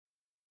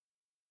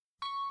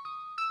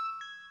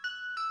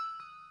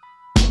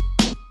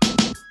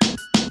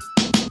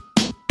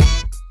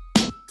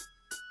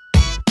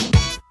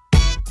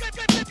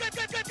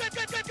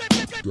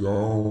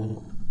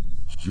Don't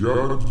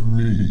judge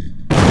me.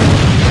 All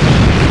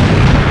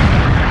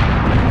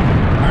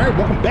right,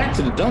 welcome back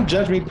to the Don't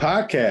Judge Me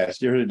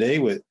podcast. You're here today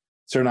with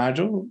Sir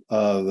Nigel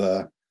of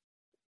the...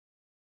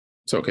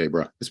 It's okay,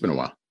 bro. It's been a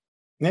while.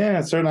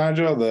 Yeah, Sir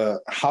Nigel of the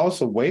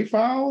House of Way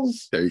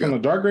Files. There you From go.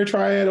 the Dark Gray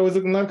Triad. Always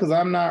looking up because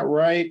I'm not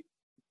right.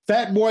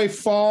 Fat Boy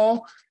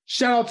Fall.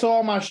 Shout out to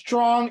all my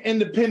strong,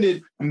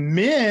 independent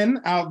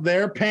men out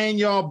there paying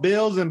y'all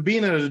bills and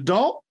being an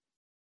adult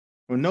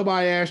when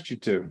nobody asked you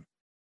to.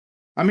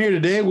 I'm here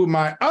today with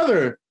my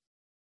other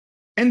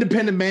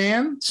independent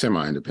man.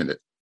 Semi-independent.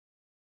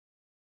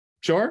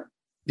 Sure.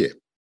 Yeah.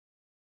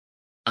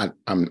 I'm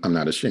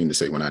not ashamed to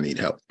say when I need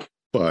help,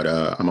 but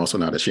I'm also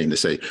not ashamed to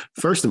say,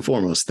 first and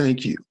foremost,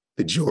 thank you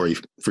to Jory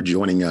for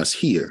joining us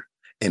here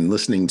and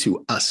listening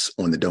to us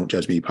on the Don't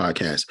Judge Me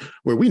podcast,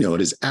 where we know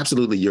it is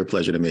absolutely your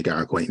pleasure to make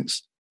our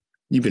acquaintance.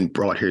 You've been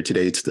brought here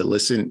today to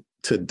listen.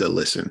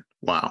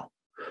 Wow.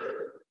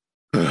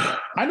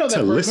 I know that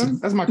person. Listen.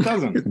 That's my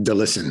cousin. To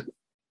listen.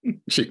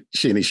 She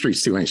in these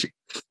streets too, ain't she?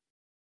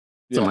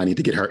 Yeah. Somebody need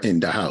to get her in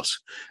the house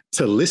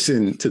to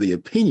listen to the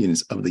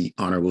opinions of the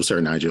Honorable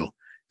Sir Nigel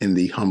and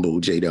the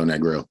humble J. Del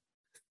Negro.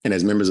 And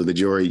as members of the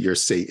jury, your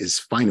say is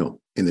final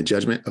in the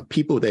judgment of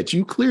people that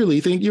you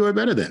clearly think you are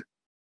better than.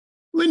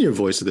 Lend your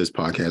voice to this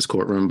podcast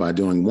courtroom by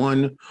doing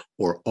one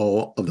or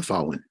all of the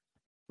following.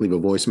 Leave a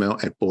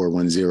voicemail at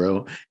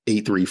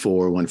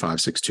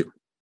 410-834-1562.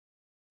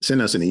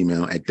 Send us an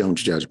email at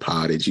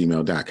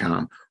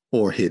don'tjudgepod@gmail.com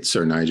or hit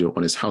Sir Nigel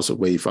on his House of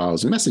Wave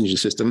Files messenger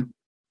system,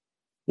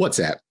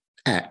 WhatsApp,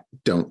 at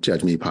Don't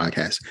Judge Me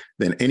Podcast.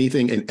 Then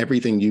anything and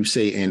everything you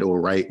say and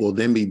or write will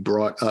then be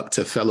brought up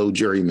to fellow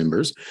jury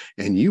members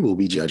and you will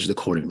be judged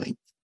accordingly.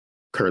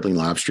 Currently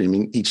live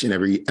streaming each and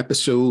every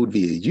episode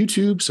via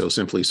YouTube. So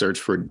simply search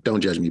for Don't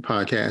Judge Me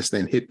Podcast,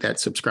 then hit that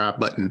subscribe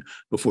button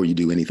before you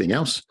do anything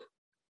else.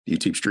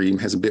 YouTube stream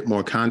has a bit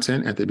more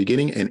content at the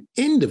beginning and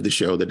end of the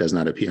show that does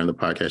not appear on the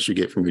podcast you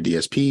get from your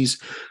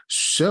DSPs.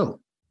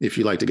 So if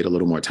you'd like to get a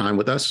little more time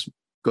with us,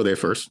 go there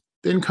first,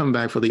 then come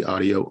back for the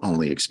audio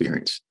only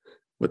experience.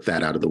 With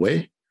that out of the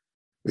way,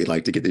 we'd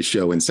like to get this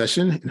show in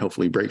session and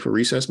hopefully break for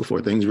recess before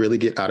things really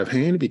get out of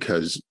hand,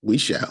 because we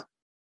shall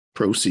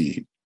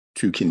proceed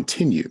to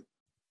continue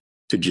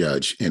to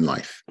judge in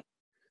life.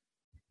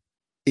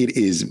 It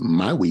is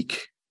my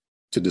week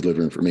to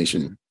deliver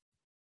information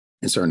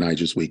and Sir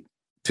Nigel's week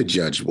to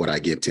judge what I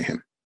give to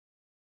him.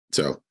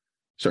 So,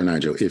 Sir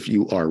Nigel, if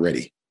you are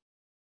ready,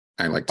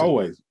 I'd like to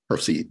Always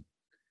proceed.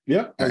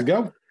 Yeah, let's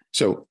go.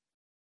 So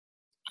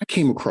I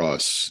came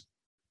across...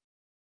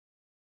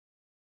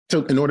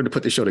 So in order to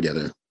put the show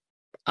together,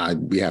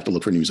 we have to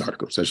look for news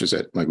articles. That's just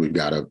it. Like, we've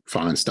got to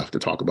find stuff to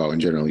talk about.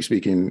 And generally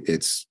speaking,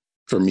 it's,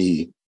 for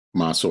me,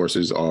 my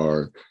sources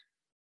are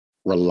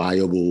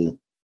reliable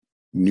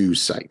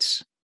news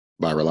sites.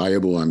 By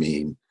reliable, I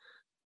mean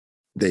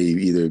they've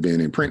either been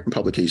in print and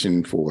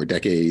publication for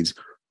decades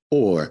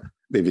or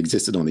they've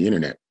existed on the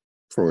internet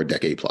for a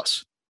decade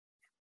plus.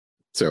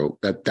 So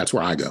that's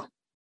where I go.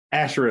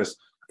 Asterisk.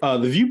 The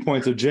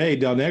viewpoints of Jay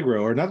Del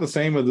Negro are not the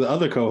same as the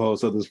other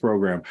co-hosts of this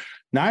program.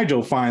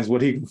 Nigel finds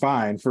what he can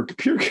find for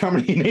pure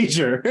comedy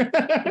nature.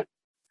 If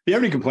you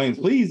have any complaints,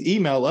 please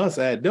email us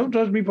at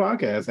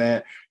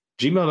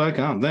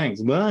don'tjudgemepodcast@gmail.com.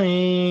 Thanks.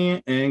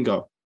 Bye. And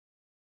go.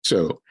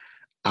 So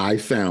I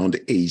found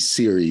a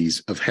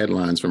series of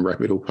headlines from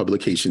reputable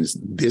publications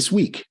this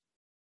week,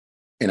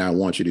 and I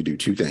want you to do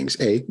two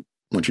things. A, I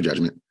want your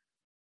judgment.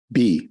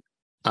 B,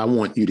 I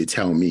want you to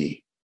tell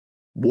me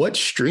what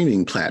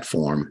streaming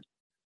platform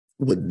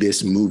would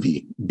this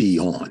movie be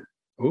on?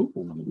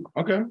 Ooh,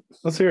 okay.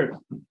 Let's hear it.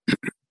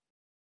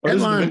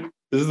 Headline.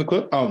 This is the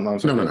clip? Oh, no. I'm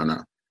sorry.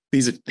 No.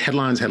 These are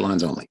headlines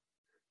only.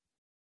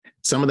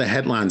 Some of the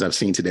headlines I've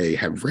seen today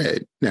have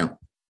read. Now,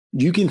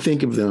 you can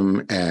think of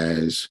them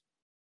as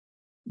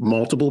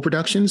multiple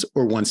productions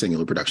or one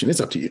singular production. It's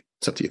up to you.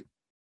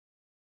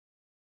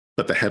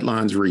 But the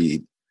headlines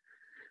read,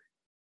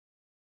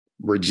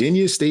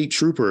 Virginia State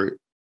Trooper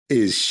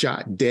is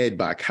shot dead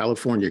by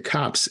California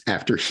cops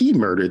after he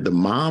murdered the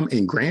mom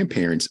and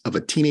grandparents of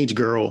a teenage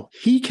girl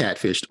he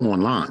catfished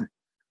online.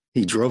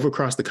 He drove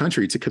across the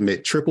country to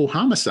commit triple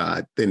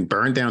homicide, then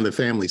burned down the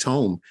family's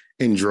home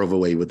and drove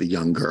away with the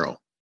young girl.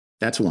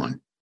 That's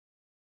one.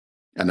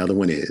 Another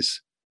one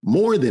is,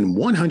 more than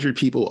 100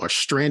 people are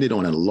stranded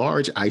on a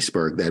large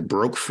iceberg that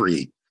broke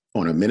free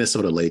on a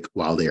Minnesota lake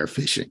while they are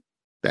fishing.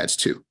 That's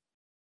two.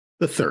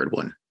 The third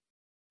one,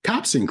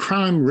 cops in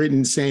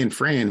crime-ridden San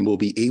Fran will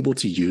be able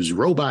to use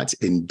robots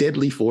in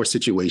deadly force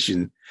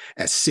situation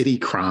as city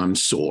crime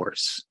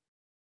soars.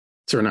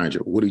 Sir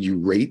Nigel, what do you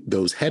rate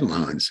those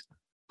headlines?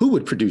 Who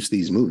would produce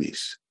these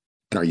movies?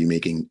 And are you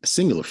making a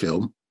singular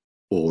film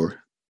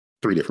or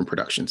three different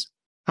productions?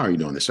 How are you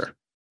doing this, sir?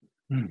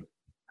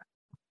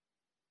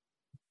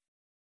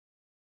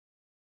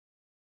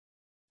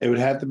 It would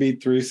have to be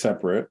three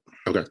separate.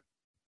 Okay.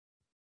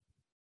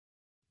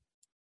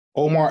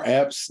 Omar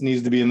Epps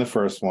needs to be in the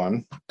first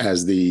one.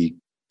 As the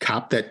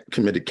cop that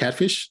committed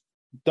catfish?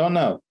 Don't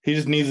know. He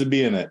just needs to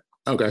be in it.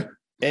 Okay.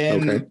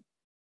 And okay.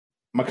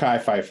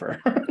 Mekhi Phifer.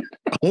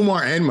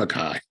 Omar and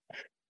Makai.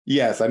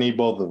 Yes, I need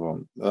both of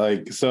them.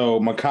 Like, so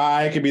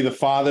Makai could be the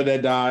father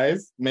that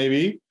dies,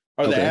 maybe,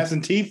 or the Okay.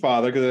 absentee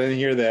father, because I didn't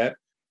hear that.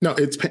 No,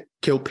 it's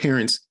kill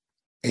parents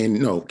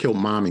and kill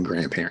mom and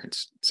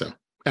grandparents. So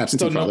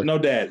absentee So father. no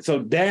dad. So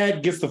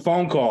dad gets the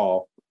phone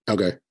call.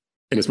 Okay.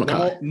 And it's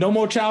Makai. No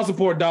more child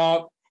support,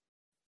 dog.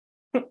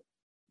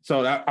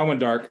 So I went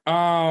dark.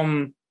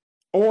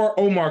 Or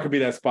Omar could be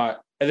that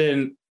spot, and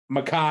then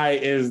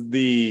Makai is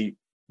the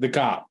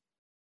cop,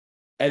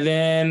 and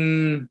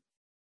then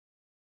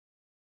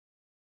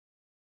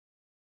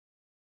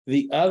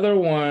the other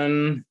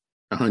one,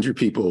 100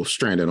 people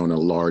stranded on a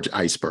large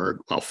iceberg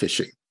while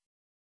fishing.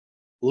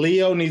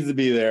 Leo needs to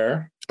be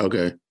there.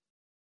 Okay.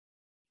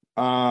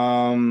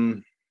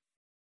 And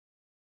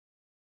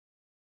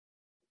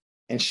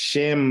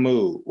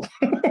Shamu.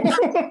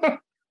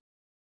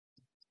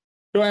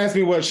 Don't ask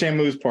me what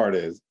Shamu's part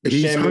is.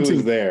 Shamu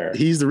is there.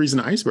 He's the reason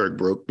the iceberg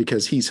broke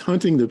because he's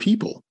hunting the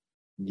people.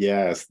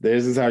 Yes,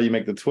 this is how you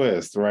make the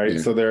twist, right?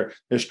 Yeah. So they're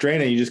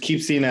stranded. You just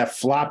keep seeing that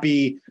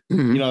floppy,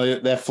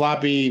 that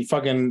floppy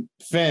fucking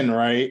fin,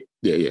 right?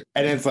 Yeah.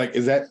 And it's like,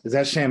 is that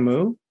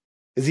Shamu?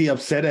 Is he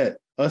upset at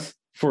us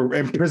for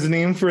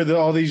imprisoning him for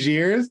all these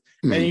years?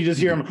 Mm-hmm. And you just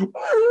hear him.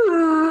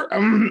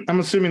 I'm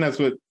assuming that's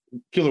what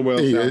killer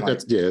whales sound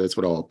like. That's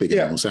what all big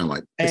animals sound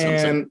like.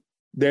 And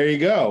there you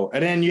go.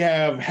 And then you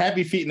have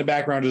Happy Feet in the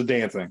background just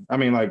dancing. I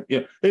mean, like,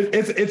 yeah,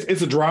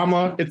 it's a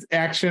drama. It's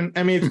action.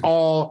 I mean, it's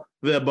all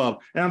the above.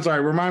 And I'm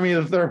sorry, remind me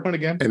of the third one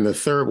again. And the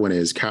third one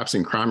is cops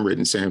in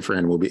crime-ridden San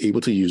Fran will be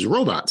able to use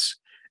robots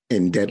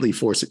in deadly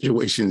force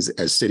situations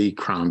as city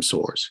crime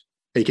soars.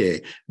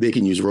 AKA, they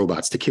can use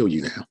robots to kill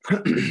you now.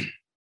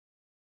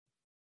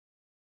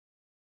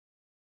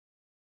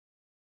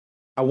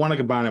 I want to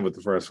combine it with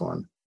the first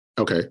one.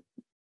 Okay.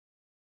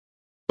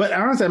 But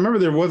honestly, I remember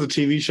there was a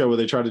TV show where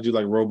they tried to do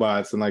like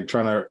robots and like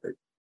trying to.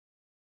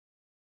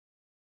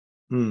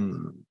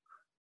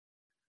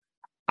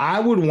 I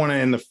would want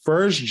it in the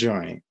first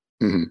joint,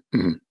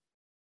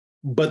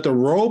 but the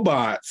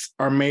robots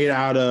are made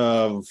out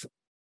of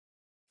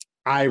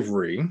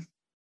ivory.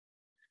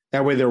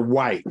 That way they're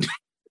white.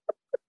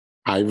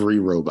 Ivory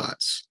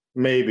robots.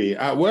 Maybe.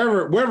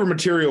 Wherever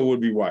material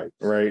would be white,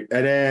 right?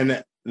 And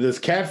then this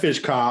catfish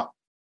cop,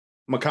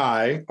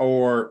 Makai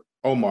or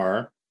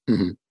Omar,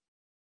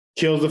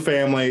 kills the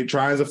family,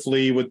 tries to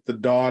flee with the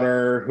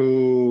daughter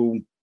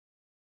who's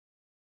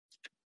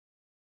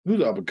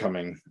up and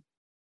coming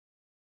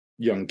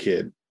young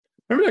kid.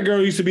 Remember that girl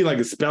who used to be like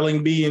a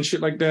spelling bee and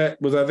shit like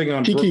that? Was I thinking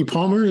on Kiki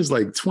Palmer is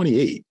like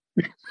 28.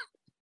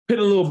 Put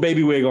a little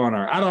baby wig on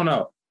her. I don't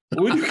know.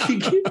 We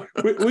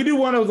do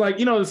one that was like,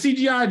 the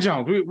CGI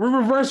junk. We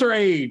reverse her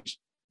age.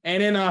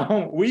 And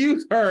then we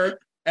use her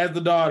as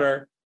the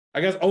daughter.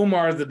 I guess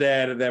Omar is the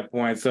dad at that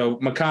point. So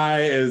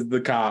Makai is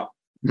the cop.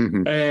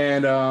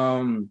 And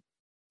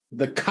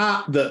the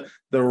cop, the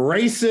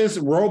racist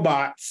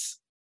robots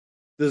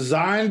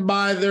designed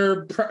by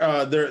their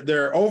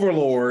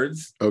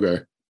overlords,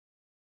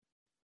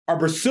 are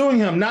pursuing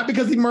him not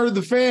because he murdered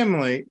the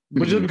family,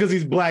 but just because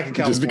he's black in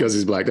California. Just because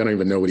he's black, they don't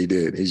even know what he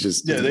did. He's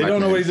just they don't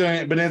know what he's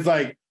doing. But it's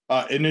like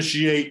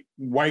initiate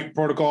white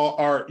protocol,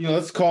 or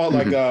let's call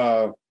it like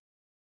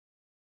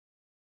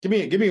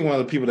give me one of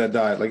the people that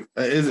died. Like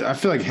I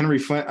feel like Henry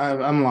Flint.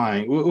 I'm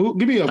lying.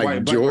 Give me a like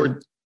white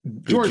George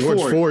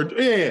Ford.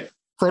 Yeah.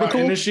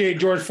 Protocol? Initiate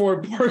George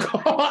Ford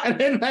protocol. And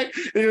then like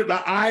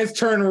the eyes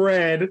turn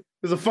red.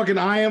 There's a fucking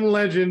I Am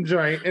Legend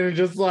joint. And it's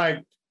just like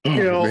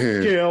kill.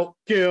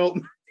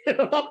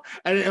 And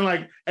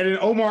then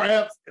Omar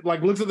Epps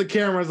like looks at the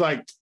camera and is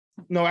like,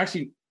 no,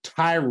 actually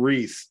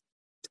Tyrese.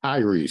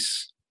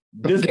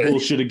 This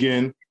bullshit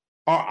again.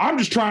 I'm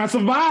just trying to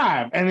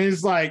survive. And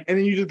it's like, and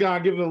then you just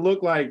gotta give it a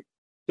look like,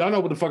 y'all know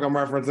what the fuck I'm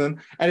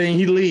referencing. And then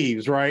he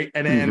leaves, right?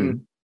 And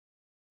then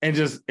and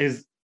just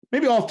is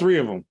maybe all three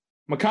of them.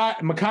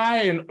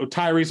 Makai and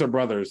Tyrese are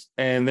brothers,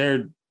 and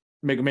they're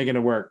making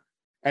it work.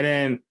 And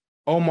then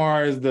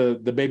Omar is the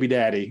baby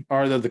daddy,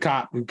 or the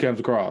cop who comes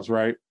across,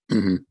 right?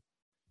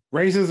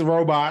 Racist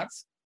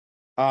robots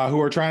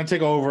who are trying to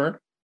take over.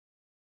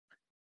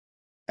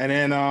 And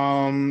then,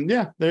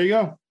 there you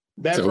go.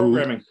 Bad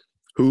programming.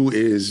 Who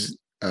is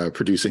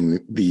producing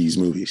these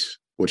movies?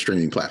 What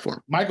streaming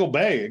platform? Michael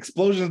Bay,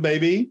 Explosions,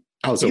 baby.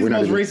 Oh, so we're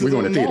going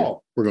to theater.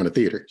 We're going to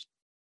theaters.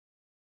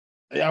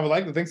 Yeah, I would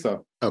like to think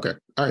so. Okay.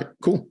 All right.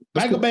 Cool.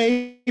 Michael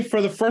Bay for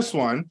the first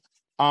one.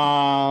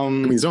 I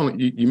mean, it's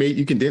only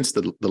you condensed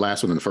the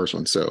last one and the first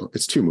one, so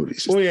it's two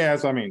movies. Well, yeah,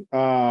 that's what I mean.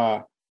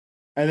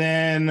 And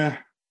then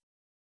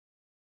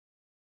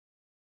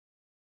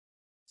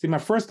see, my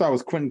first thought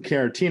was Quentin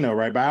Tarantino,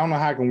 right? But I don't know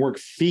how I can work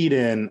feet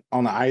in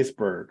on the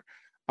iceberg.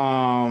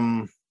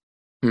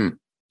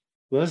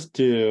 Let's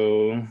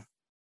do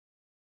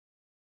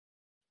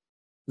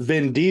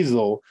Vin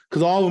Diesel,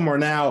 because all of them are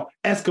now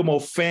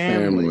Eskimo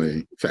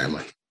family.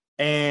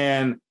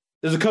 And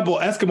there's a couple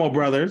Eskimo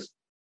brothers.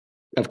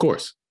 Of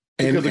course.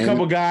 Because a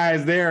couple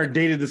guys there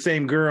dated the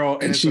same girl.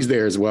 And she's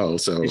there as well.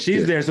 So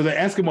she's there. So the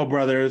Eskimo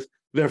brothers,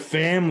 their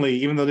family,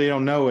 even though they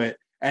don't know it,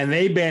 and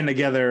they band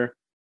together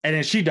and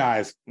then she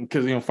dies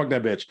because fuck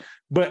that bitch.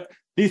 But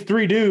these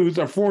 4 dudes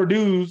who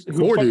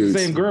fuck the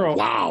same girl.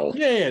 Wow.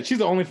 Yeah, she's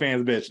the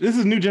OnlyFans bitch. This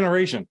is new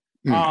generation.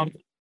 So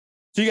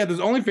you got this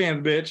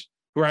OnlyFans bitch,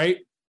 right?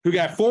 Who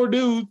got 4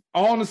 dudes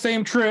all on the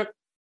same trip,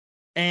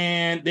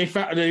 and they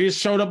just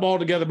showed up all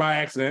together by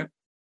accident,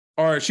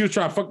 or she was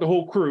trying to fuck the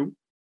whole crew.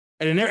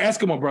 And then they're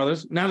Eskimo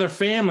brothers. Now they're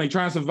family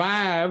trying to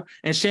survive,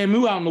 and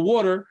Shamu out in the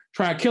water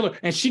trying to kill her.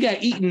 And she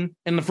got eaten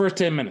in the first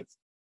 10 minutes.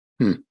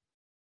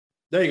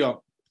 There you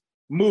go.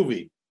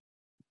 Movie.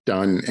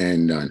 Done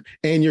and done.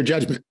 And your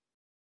judgment.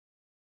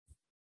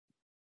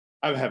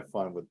 I've had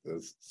fun with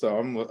this. So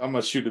I'm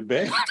gonna shoot it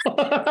back.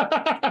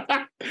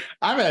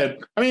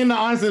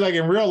 Honestly, like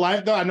in real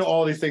life, though, I know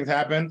all these things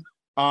happen.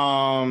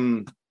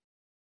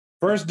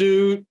 First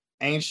dude,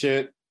 ain't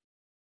shit.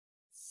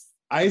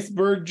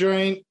 Iceberg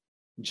joint,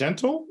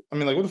 gentle.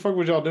 What the fuck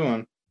was y'all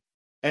doing?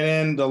 And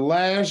then the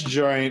last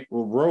joint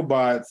with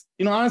robots.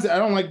 Honestly, I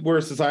don't like where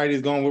society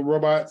is going with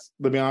robots,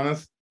 to be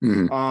honest.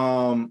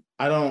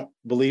 I don't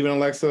believe in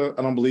Alexa.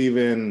 I don't believe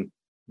in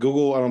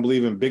Google. I don't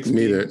believe in Bixby.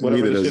 Neither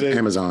does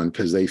Amazon,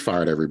 because they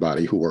fired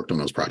everybody who worked on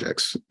those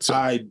projects. So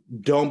I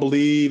don't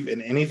believe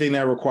in anything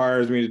that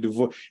requires me to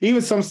do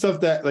even some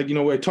stuff that, like,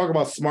 we talk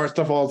about smart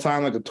stuff all the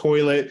time, like the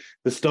toilet,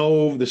 the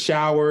stove, the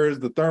showers,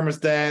 the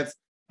thermostats.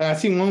 I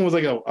seen one was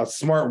like a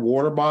smart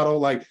water bottle.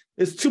 Like,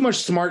 it's too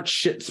much smart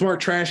shit, smart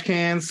trash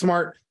cans,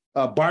 smart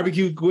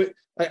barbecue.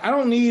 Like, I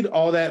don't need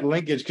all that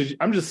linkage because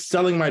I'm just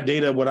selling my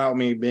data without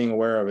me being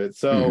aware of it.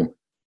 So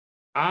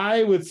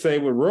I would say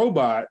with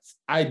robots,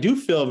 I do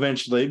feel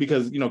eventually,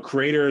 because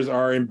creators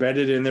are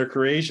embedded in their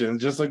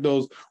creations, just like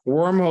those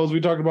wormholes we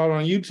talked about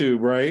on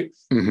YouTube, right?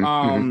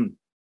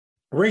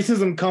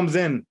 Racism comes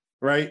in,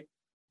 right?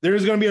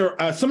 There's going to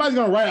be somebody's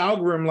going to write an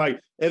algorithm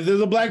like, if there's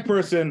a black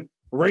person,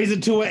 raise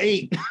it to an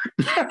 8.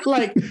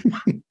 Like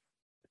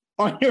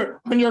on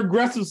your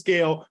aggressive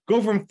scale,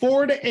 go from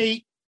 4 to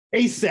 8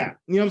 ASAP.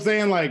 You know what I'm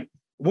saying? Like,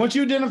 once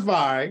you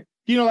identify,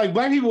 like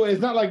black people, it's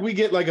not like we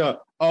get like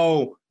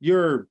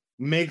you're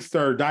mixed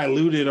or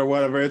diluted or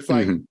whatever. It's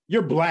like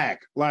you're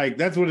black. Like,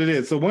 that's what it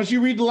is. So once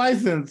you read the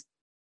license,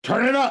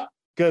 turn it up,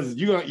 because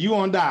you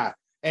gonna die.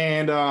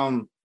 And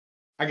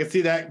I can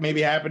see that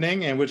maybe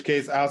happening, in which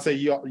case I'll say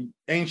you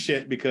ain't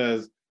shit,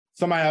 because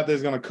somebody out there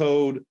is gonna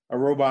code a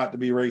robot to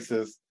be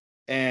racist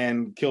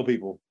and kill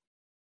people.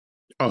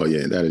 Oh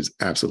yeah, that is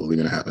absolutely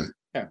gonna happen.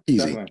 Yeah,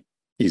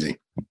 easy.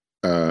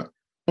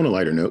 On a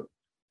lighter note,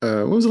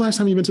 when was the last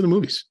time you've been to the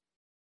movies?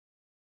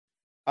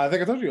 I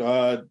think I told you,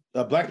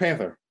 Black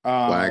Panther.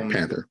 Black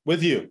Panther.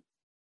 With you.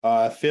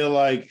 I feel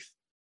like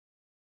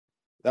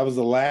that was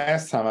the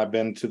last time I've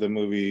been to the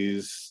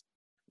movies,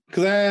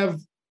 because I have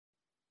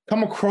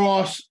come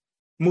across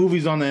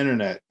movies on the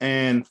internet,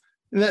 and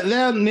that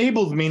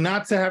enables me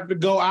not to have to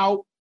go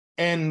out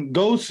and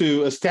go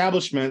to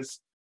establishments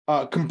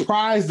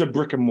comprised of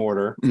brick and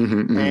mortar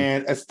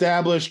and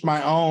establish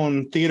my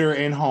own theater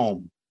and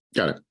home.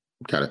 Got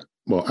it.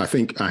 Well, I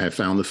think I have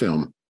found the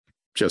film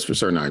just for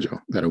Sir Nigel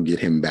that'll get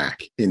him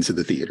back into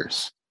the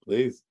theaters.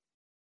 Please.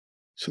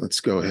 So let's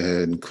go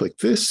ahead and click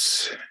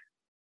this.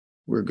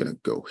 We're going to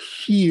go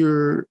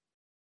here.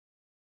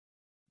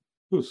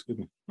 Ooh, excuse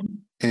me.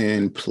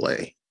 And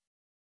play.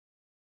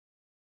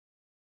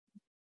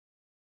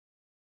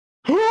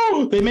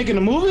 Oh, they making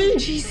a movie?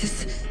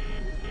 Jesus.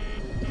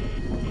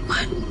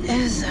 What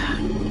is that?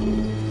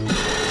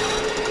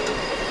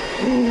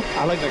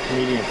 I like that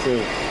comedian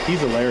too. He's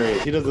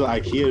hilarious. He does the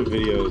IKEA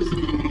videos.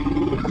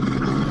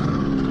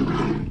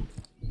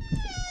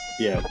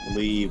 Yeah,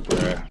 leave,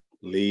 bruh.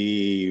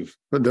 Leave.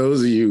 For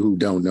those of you who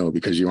don't know,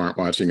 because you aren't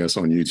watching us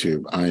on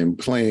YouTube, I am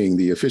playing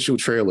the official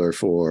trailer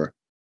for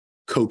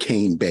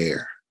Cocaine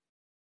Bear.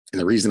 And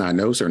the reason I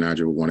know Sir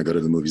Nigel would want to go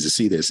to the movies to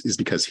see this is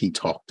because he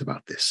talked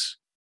about this.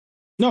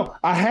 No,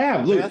 I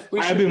have. Look,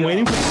 I've been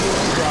waiting for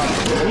this to drop.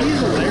 He's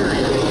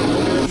hilarious.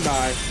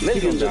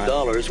 Millions of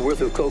dollars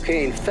worth of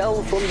cocaine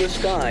fell from the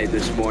sky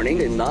this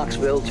morning in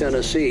Knoxville,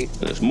 Tennessee.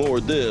 There's more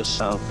of this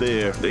out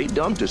there. They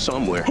dumped it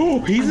somewhere. Oh,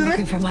 he's in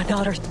Looking it? for my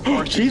daughter.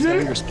 She's in it?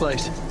 Dangerous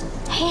place.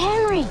 Hey,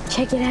 Henry,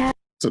 check it out.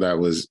 So that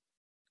was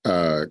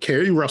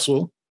Kerry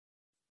Russell,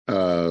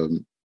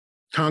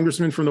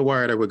 congressman from The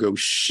Wire that would go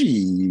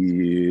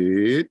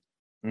shit,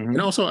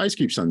 and also Ice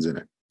Cube son's in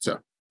it. So,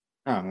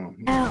 Oh,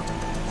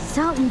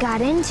 something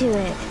got into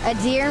it. A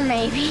deer,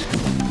 maybe.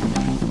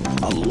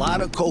 A lot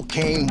of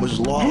cocaine was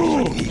lost.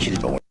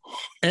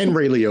 and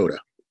Ray Liotta.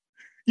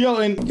 Yo,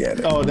 and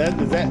that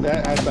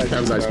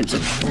was Ice Cube's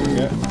son.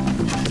 Yeah.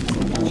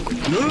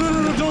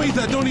 No, don't eat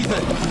that, don't eat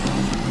that.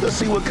 Let's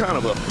see what kind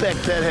of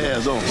effect that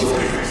has on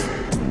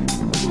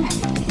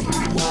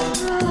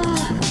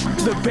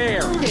The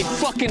bear, it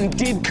fucking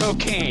did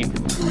cocaine.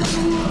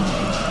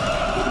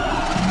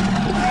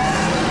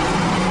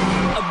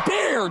 A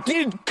bear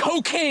did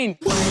cocaine.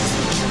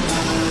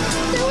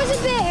 There was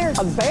a bear.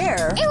 A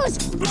bear? It was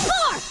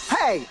far.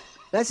 Hey,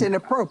 that's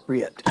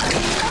inappropriate.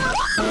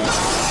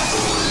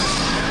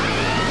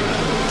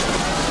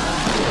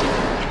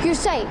 You're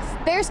safe.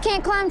 Bears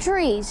can't climb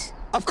trees.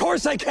 Of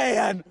course I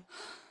can.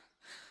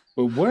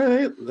 But what are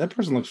they? That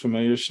person looks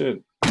familiar as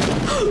shit.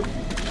 Oh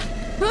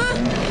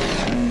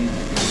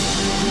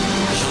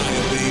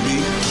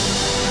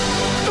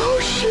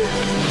shit!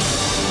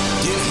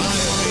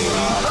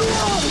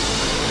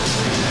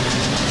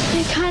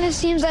 It kind of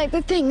seems like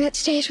the thing that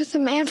stays with the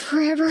man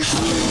forever. Oh,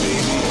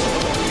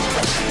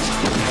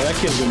 that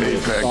kid's gonna be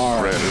a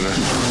star.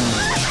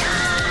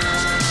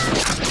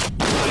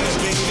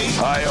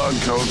 High on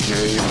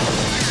cocaine.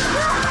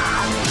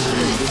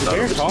 Is the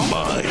bear talk?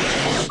 Mine.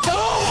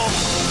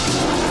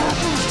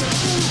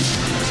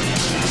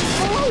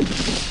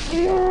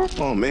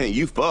 Oh man,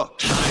 you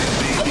fucked.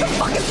 What the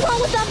fuck is wrong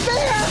with that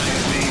bear?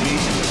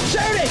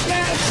 Shoot it,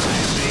 man!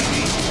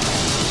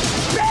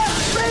 Bear,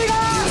 speed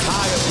up!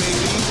 Higher,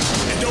 baby,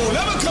 and don't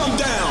ever come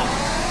down.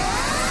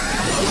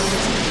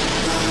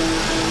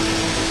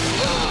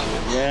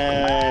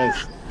 Yes.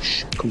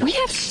 We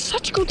have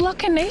such good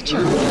luck in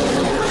nature.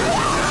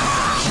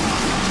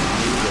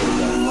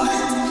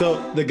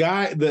 So the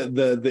guy,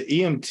 the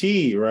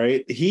EMT,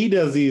 right? He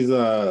does these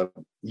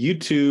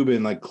YouTube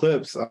and like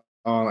clips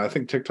on I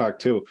think TikTok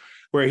too,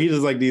 where he does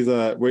like these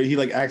where he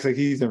like acts like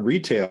he's in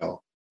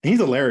retail. And he's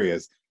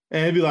hilarious.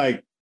 And he'd be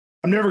like,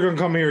 I'm never gonna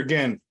come here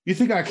again. You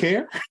think I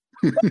care?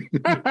 You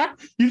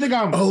think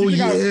I'm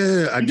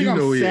I do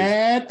know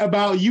sad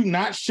about you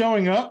not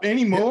showing up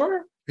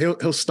anymore?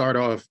 He'll start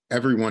off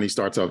everyone. He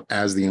starts off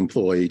as the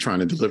employee trying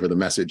to deliver the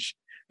message,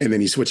 and then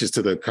he switches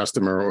to the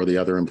customer or the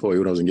other employee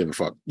who doesn't give a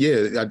fuck.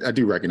 Yeah, I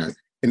do recognize.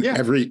 And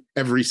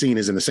every scene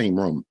is in the same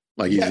room.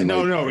 Like he's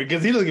no,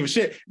 because he doesn't give a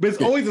shit. But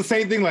it's always the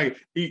same thing. Like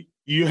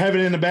you have it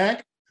in the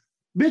back,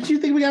 bitch. You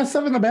think we got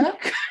stuff in the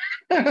back?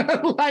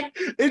 Like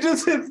it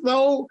just is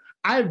so.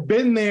 I've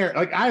been there.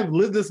 Like I've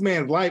lived this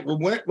man's life.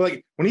 When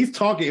he's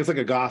talking, it's like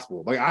a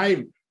gospel. Like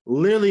I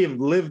literally have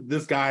lived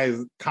this guy's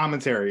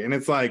commentary, and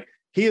it's like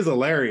he is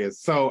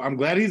hilarious. So I'm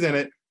glad he's in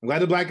it. I'm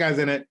glad the black guy's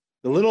in it.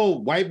 The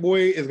little white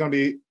boy is gonna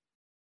be.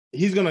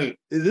 This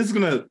is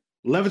gonna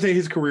levitate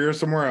his career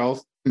somewhere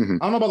else. Mm-hmm.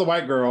 I don't know about the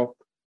white girl.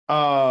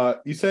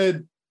 You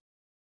said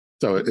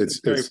so. It's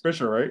Carrie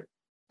Fisher, right?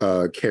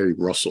 Carrie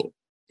Russell.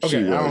 Okay,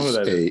 I don't know who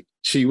that is.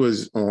 She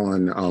was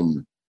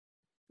on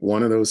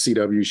one of those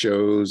CW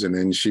shows, and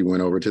then she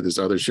went over to this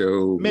other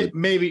show.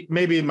 Maybe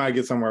it might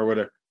get somewhere with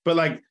her. But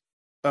like,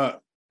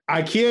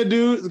 IKEA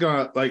dude is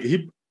gonna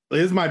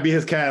this might be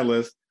his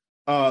catalyst.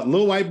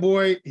 Little white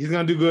boy, he's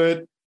gonna do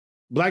good.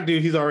 Black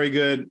dude, he's already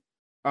good.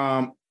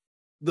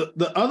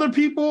 The other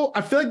people,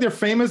 I feel like they're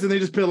famous and they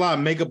just put a lot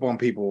of makeup on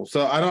people.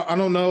 So I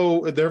don't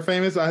know if they're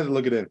famous. I have to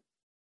look it in.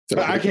 But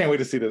I can't wait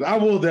to see this. I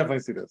will definitely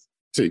see this.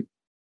 See,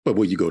 but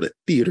will you go to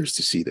theaters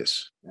to see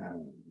this?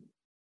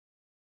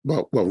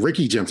 Well,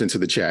 Ricky jumped into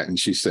the chat and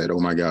she said, "Oh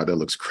my God, that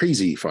looks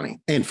crazy funny."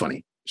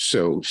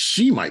 So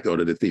she might go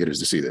to the theaters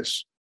to see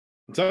this.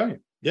 I'm telling you.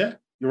 Yeah,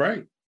 you're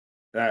right.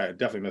 I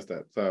definitely missed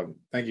that. So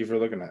thank you for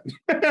looking at it.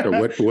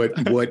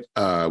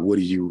 So what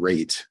do you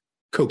rate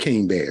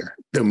Cocaine Bear,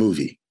 the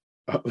movie?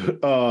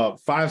 5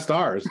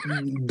 stars.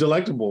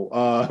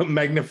 Delectable,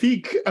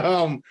 magnifique,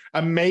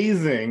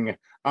 amazing,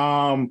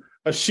 a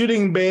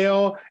shooting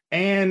bail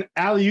and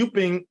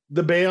alley-ooping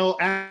the bail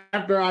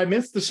after I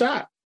missed the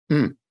shot.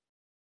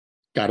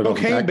 Got it.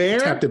 Cocaine Bear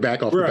tapped it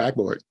back off the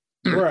backboard.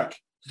 Bruh,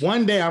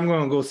 one day I'm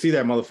gonna go see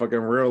that motherfucker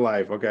in real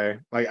life. Okay,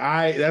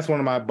 that's one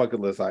of my bucket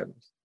list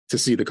items to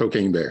see the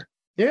Cocaine Bear.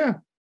 Yeah.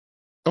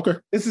 Okay.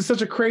 This is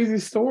such a crazy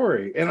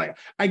story. And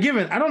I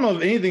don't know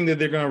if anything that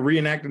they're going to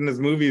reenact in this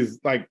movie is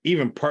like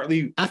even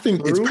partly. I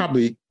think it's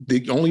probably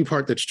the only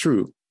part that's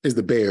true is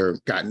the bear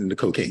got into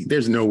cocaine.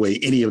 There's no way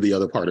any of the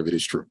other part of it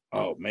is true.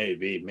 Oh,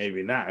 maybe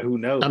not. Who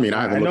knows? I mean,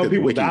 I know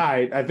people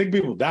died. I think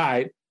people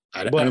died.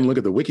 I didn't look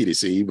at the wiki to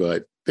see,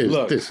 but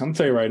I'm telling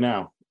you right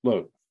now,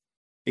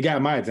 it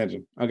got my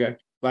attention. Okay.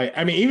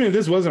 Even if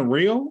this wasn't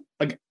real,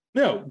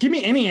 give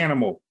me any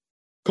animal.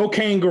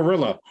 Cocaine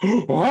gorilla.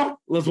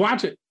 Let's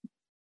watch it.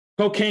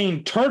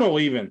 Cocaine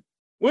turtle, even.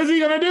 What's he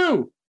gonna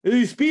do? Is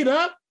he speed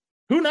up?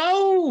 Who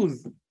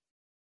knows?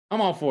 I'm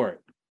all for it.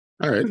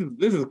 All right.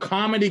 This is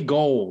comedy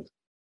gold.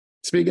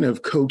 Speaking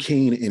of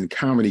cocaine and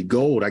comedy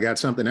gold, I got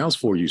something else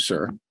for you,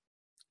 sir.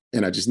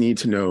 And I just need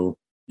to know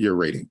your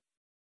rating.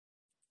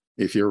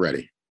 If you're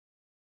ready.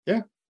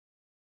 Yeah.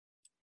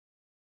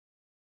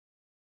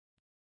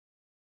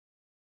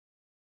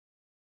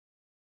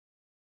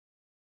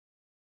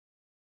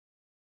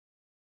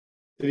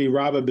 Did he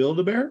rob a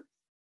Build-A-Bear?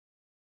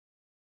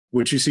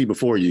 What you see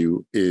before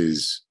you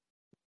is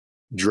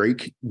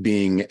Drake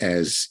being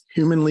as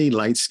humanly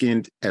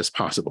light-skinned as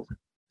possible.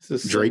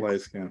 This is Drake, so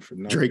light-skinned for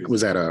no Drake reason.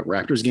 was at a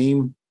Raptors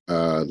game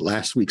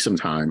last week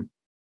sometime,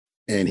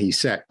 and he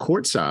sat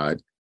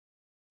courtside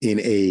in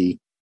a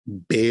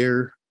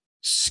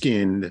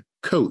bear-skinned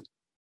coat,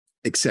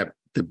 except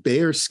the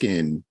bear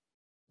skin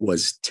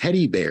was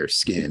teddy bear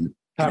skin,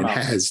 and it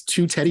has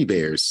 2 teddy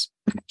bears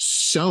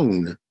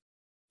sewn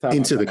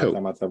into the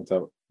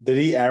coat. Did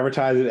he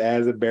advertise it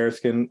as a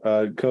bearskin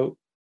coat?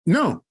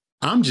 No,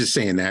 I'm just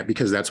saying that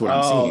because that's what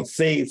I'm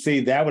seeing.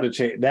 See, that would have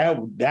changed. That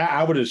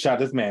I would have shot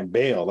this man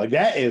bail.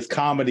 That is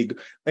comedy.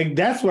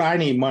 That's where I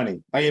need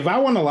money. If I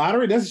won the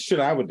lottery, that's the shit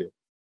I would do.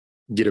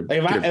 Get a. Like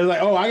if I was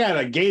like, oh, I got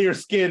a gator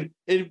skin,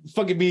 it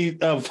fucking be.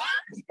 But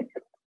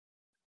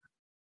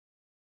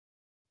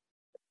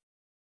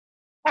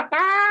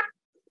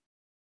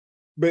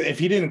if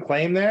he didn't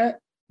claim that,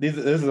 this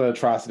is an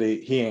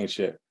atrocity. He ain't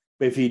shit.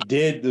 But if he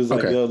did, it was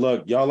like, yo,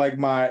 look, y'all like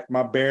my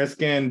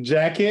bearskin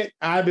jacket.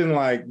 I've been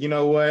like, you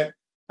know what?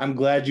 I'm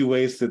glad you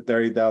wasted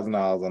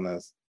 $30,000 on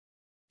this.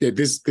 Yeah,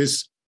 this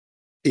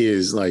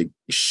is like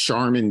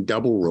Charmin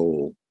double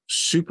roll,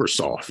 super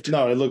soft.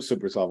 No, it looks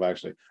super soft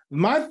actually.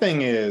 My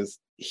thing is,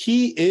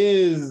 he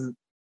is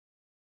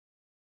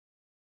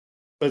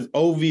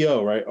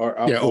OVO, right? Or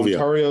OVO.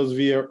 Ontario's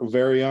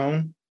very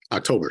own.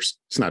 October's.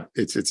 It's not.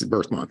 It's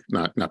birth month,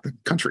 not the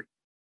country.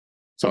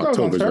 So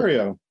October's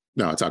Ontario.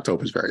 No, it's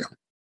October's very own.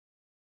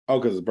 Oh,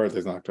 because his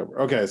birthday's in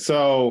October. Okay,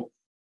 so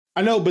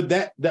I know, but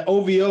the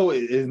OVO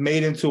is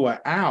made into an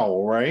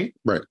owl, right?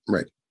 Right.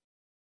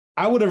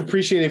 I would have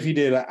appreciated if he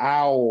did an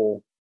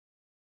owl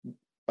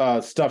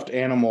stuffed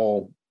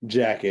animal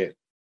jacket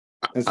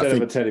instead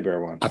of a teddy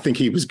bear one. I think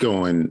he was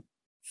going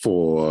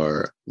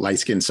for light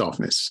skin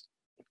softness.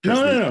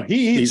 No.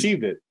 He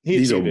achieved it.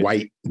 These are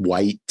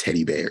white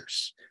teddy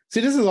bears. See,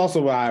 this is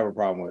also what I have a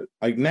problem with.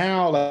 Like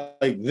now,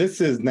 like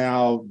this is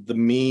now the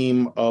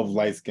meme of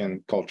light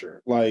skin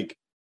culture. Like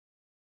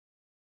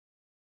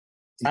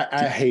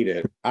I hate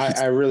it.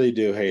 I really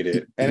do hate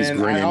it. And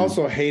then I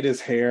also hate his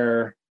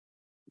hair.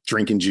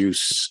 Drinking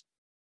juice.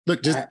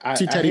 Look, just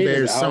two teddy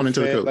bears sewn into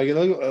the coat. Like it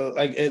look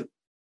like it.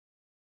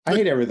 I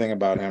hate everything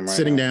about him. Right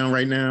sitting now. Down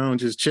right now and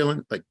just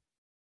chilling. Like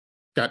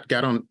got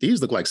on. These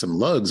look like some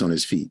lugs on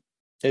his feet.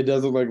 It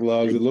does look like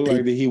lugs. It looks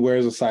like that he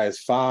wears a size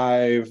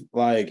 5.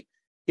 Like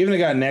even the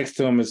guy next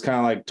to him is kind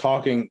of like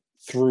talking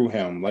through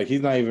him. Like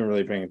he's not even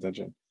really paying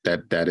attention.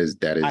 That is.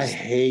 I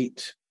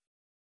hate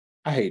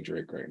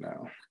Drake right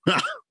now.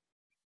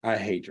 I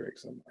hate Drake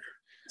so much.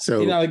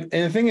 So like, and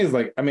the thing is,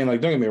 like, I mean, like,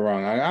 don't get me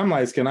wrong. I'm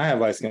light skinned. I have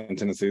light skin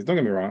tendencies. Don't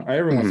get me wrong.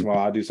 Every once in a while,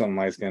 I do something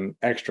light skin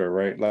extra,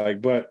 right?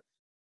 Like, but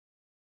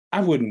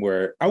I wouldn't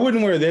wear it. I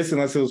wouldn't wear this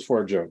unless it was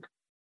for a joke.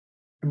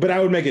 But I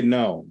would make it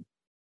known.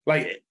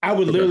 Like, I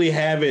would literally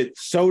have it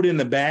sewed in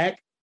the back.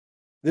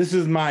 This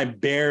is my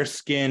bear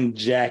skin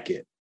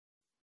jacket.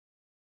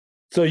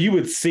 So you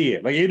would see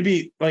it. Like, it'd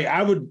be like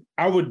I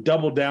would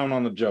double down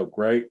on the joke,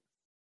 right?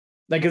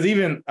 Like, because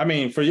even, I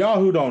mean, for y'all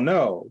who don't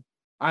know,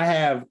 I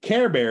have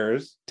Care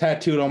Bears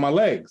tattooed on my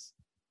legs,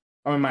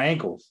 on my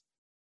ankles,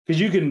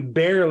 because you can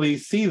barely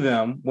see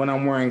them when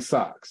I'm wearing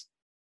socks.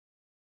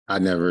 I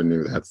never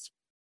knew that's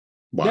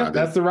why. Yeah,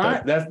 that's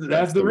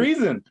the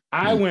reason.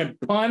 I went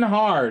pun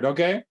hard,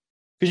 okay?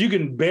 Because you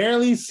can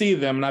barely see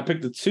them, and I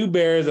picked the 2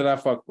 bears that I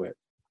fuck with: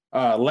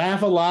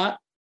 Laugh a Lot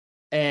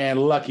and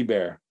Lucky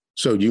Bear.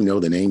 So you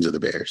know the names of the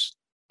bears?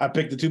 I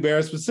picked the 2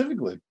 bears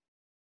specifically,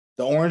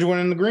 the orange one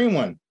and the green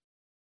one.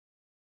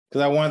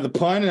 Because I wanted the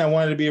pun and I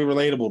wanted it to be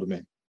relatable to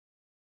me.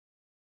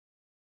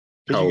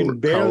 Because you can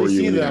barely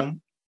see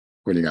them.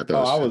 When you got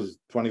those? Oh, I was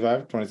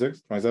 25,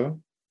 26,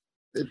 27.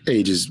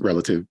 Age is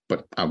relative,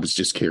 but I was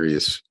just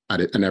curious.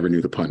 I never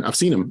knew the pun. I've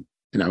seen him,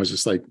 and I was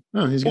just like,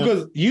 oh, he's good.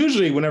 Because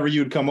usually whenever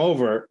you'd come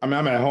over, I mean,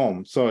 I'm at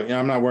home, so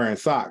I'm not wearing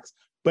socks.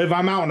 But if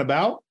I'm out and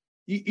about,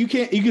 you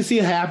can see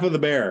half of the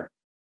bear.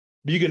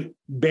 But you can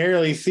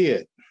barely see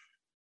it.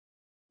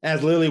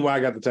 That's literally why I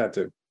got the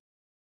tattoo.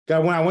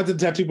 God, when I went to the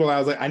tattoo parlor, I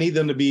was like, I need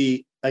them to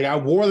be like, I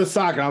wore the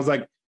sock and I was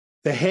like,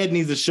 the head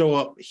needs to show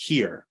up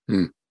here.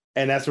 And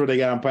that's where they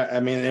got on. I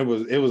mean, it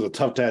was a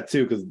tough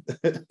tattoo because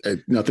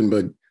nothing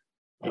but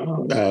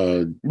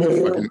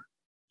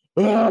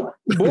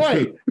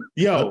boy,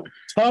 yo,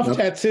 tough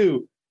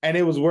tattoo. And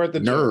it was worth the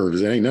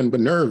nerves. Joke. It ain't nothing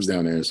but nerves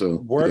down there. So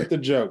worth the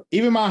joke.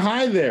 Even my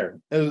high there,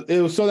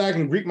 it was so that I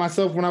can greet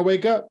myself when I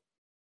wake up.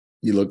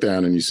 You look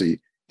down and you see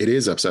it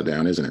is upside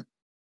down, isn't it?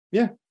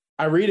 Yeah.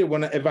 I read it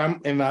if I'm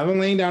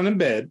laying down in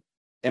bed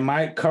and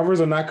my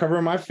covers are not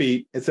covering my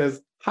feet. It says,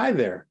 "Hi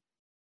there."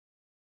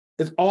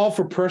 It's all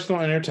for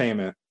personal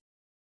entertainment.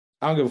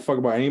 I don't give a fuck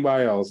about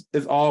anybody else.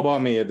 It's all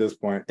about me at this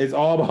point. It's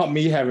all about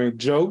me having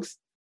jokes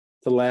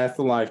to last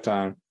a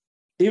lifetime.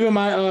 Even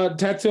my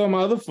tattoo on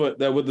my other foot,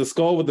 that with the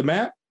skull with the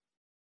map,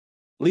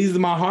 leads to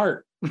my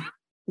heart.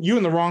 You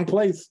in the wrong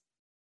place.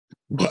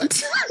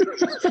 What?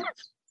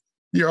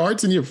 Your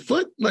heart's in your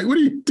foot? Like, what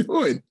are you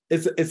doing?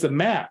 It's a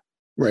map.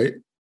 Right.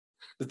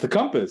 It's the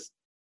compass.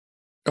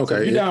 Okay.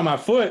 So if you're down my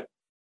foot,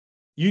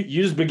 you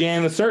just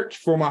began the search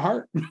for my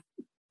heart.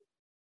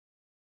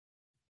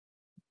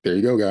 There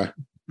you go, guy.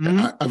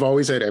 Mm-hmm. I've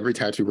always had every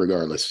tattoo,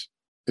 regardless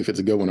if it's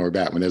a good one or a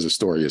bad one, there's a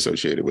story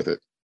associated with it.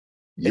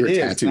 Your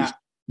tattoos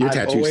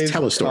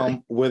tell a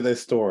story. With a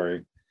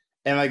story.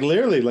 And like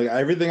literally, like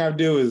everything I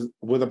do is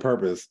with a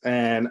purpose,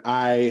 and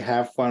I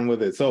have fun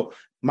with it. So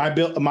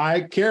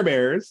my Care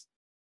Bears,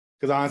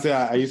 because honestly,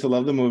 I used to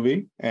love the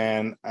movie,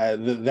 and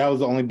that was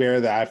the only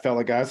bear that I felt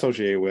like I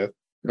associated with.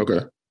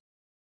 Okay.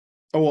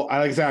 Oh, well,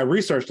 like I said, I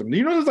researched them. Do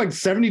you know there's like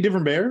 70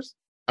 different bears?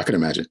 I can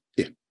imagine.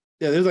 Yeah.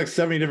 Yeah, there's like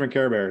 70 different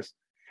Care Bears.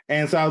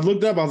 And so I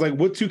looked up, I was like,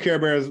 what 2 Care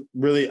Bears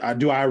really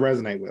do I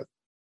resonate with?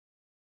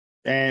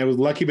 And it was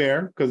Lucky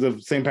Bear because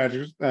of St.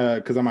 Patrick's,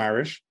 because I'm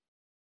Irish.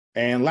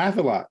 and laugh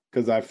a lot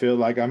because I feel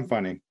like I'm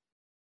funny.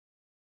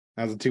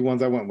 That's the two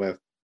ones I went with.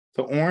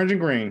 So orange and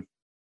green.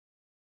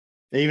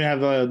 They even have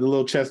the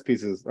little chess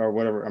pieces or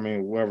whatever. I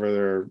mean, whatever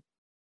they're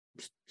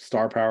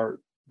Star Power,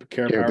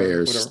 Care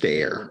Bear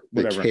stare.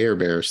 Whatever. The Care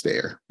Bear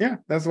stare. Yeah,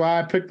 that's why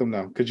I picked them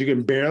though, because you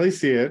can barely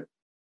see it.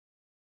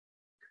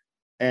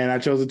 And I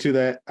chose the two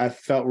that I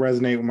felt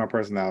resonate with my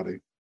personality.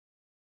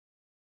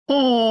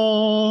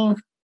 Oh,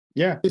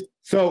 yeah.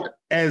 So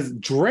as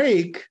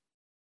Drake,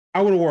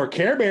 I would have wore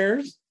Care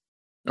Bears.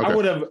 Okay. I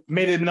would have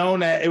made it known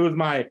that it was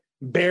my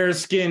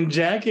bearskin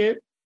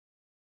jacket.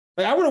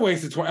 Like I would have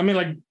wasted 20. I mean,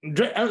 like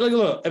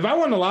look, if I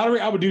won the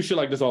lottery, I would do shit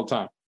like this all the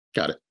time.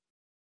 Got it.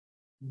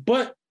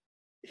 But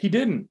he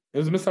didn't. It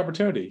was a missed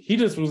opportunity. He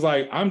just was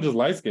like, I'm just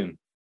light skinned.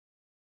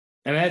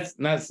 And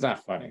that's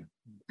not funny.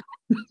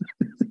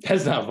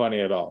 That's not funny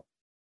at all.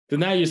 Because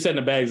now you're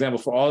setting a bad example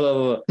for all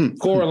the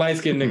core light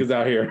skinned niggas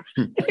out here.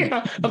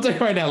 I'll tell you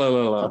right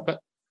now,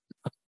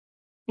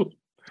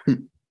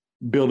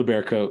 Build a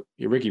Bear coat.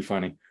 You're Ricky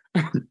funny.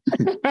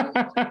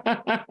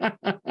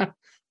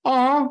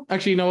 Oh,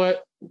 actually, you know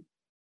what?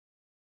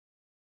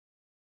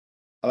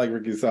 I like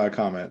Ricky's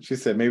comment. She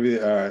said maybe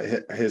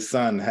his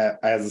son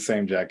has the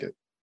same jacket,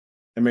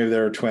 and maybe they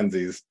were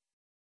twinsies.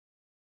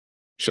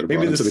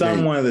 Maybe the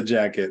son wanted the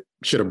jacket.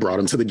 Should have brought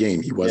him to the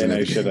game. He wasn't. Yeah,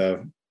 they should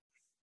have.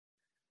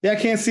 Yeah, I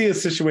can't see a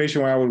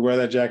situation where I would wear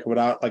that jacket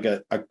without like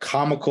a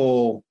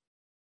comical.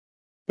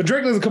 But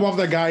Drake doesn't come off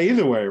that guy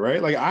either way,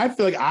 right? Like I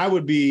feel like I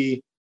would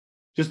be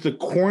just the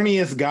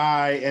corniest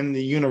guy in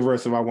the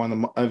universe if I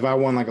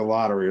won like a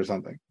lottery or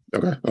something.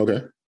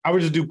 Okay. I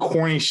would just do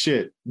corny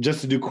shit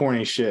just to do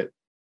corny shit.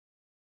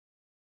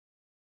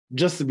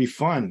 Just to be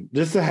fun.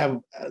 Just to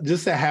have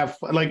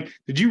fun. Like,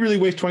 did you really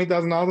waste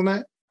 $20,000 on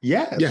that?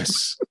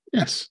 Yes.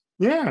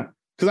 Yeah.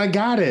 Because I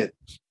got it.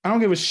 I don't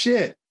give a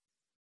shit.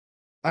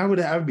 I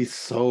would be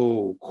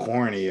so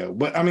corny, yo.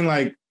 But I mean,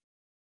 like,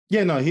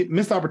 yeah, no, he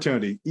missed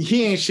opportunity.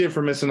 He ain't shit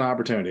for missing an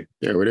opportunity.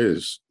 There it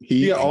is.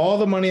 He got all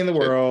the money in the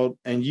world,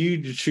 and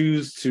you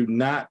choose to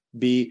not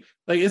be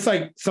like. It's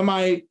like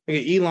somebody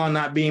like Elon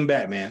not being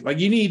Batman. Like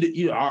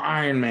you are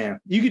Iron Man.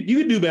 You could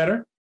do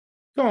better.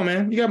 Come on,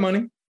 man. You got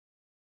money.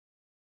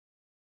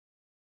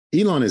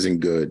 Elon isn't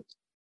good.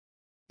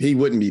 He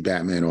wouldn't be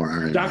Batman or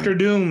Iron Man. Dr.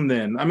 Doom,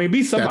 then. I mean,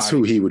 be somebody. That's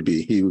who he would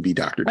be. He would be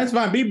Dr. Doom. That's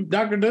fine. Be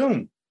Dr.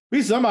 Doom.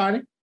 Be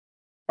somebody.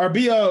 Or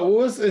be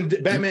what's in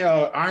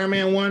Batman Iron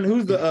Man 1?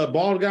 Who's the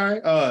bald guy?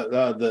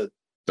 Don't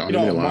get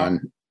me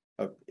Milan.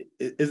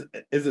 Is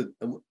it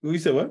you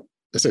said what?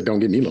 I said don't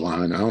get me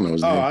Milan. I don't know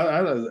his name.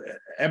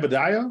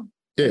 Ebediah?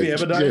 Yeah,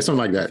 Ebediah? Yeah, something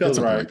like that. That's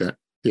something right. Like that.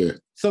 Yeah.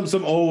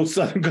 Some old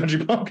Southern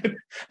country pumpkin.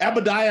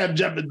 Ebediah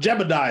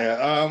Jebediah.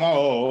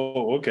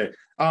 Okay.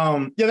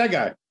 Yeah, that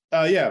guy.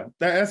 Yeah,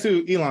 that's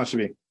who Elon should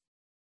be.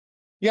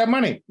 You got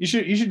money. You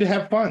should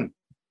have fun.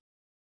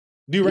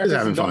 Do He's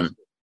having fun.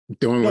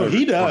 Doing whatever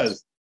he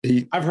does.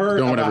 I've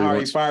heard about how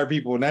he fired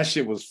people, and that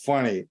shit was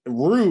funny.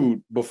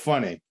 Rude, but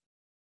funny.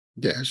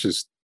 Yeah, it's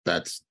just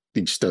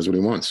he just does what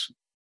he wants.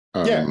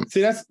 Yeah,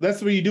 see, that's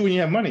what you do when you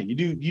have money. You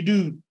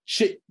do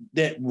shit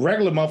that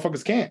regular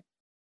motherfuckers can't.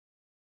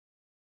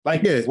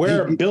 Like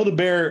wear a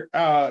Build-A-Bear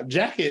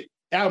jacket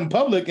out in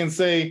public and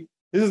say,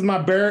 "This is my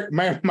bear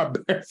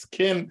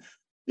skin."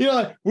 You know,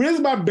 like, "This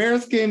is my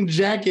bearskin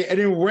jacket," and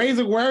then raise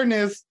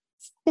awareness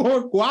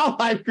for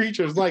wildlife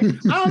creatures. Like,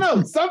 I don't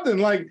know, something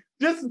like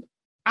just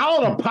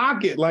out of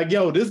pocket. Like,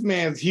 yo, this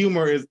man's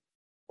humor is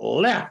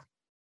left.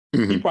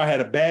 Mm-hmm. He probably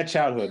had a bad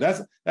childhood. That's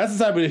the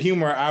type of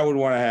humor I would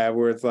want to have,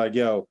 where it's like,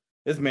 yo,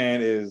 this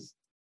man is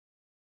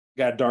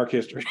got a dark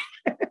history.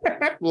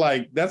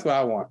 Like, that's what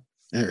I want.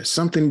 There's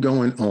something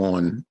going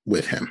on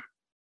with him.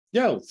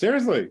 Yo,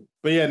 seriously.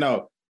 But yeah,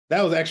 no,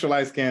 that was extra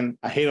light skin.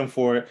 I hate him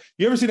for it.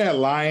 You ever see that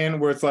lion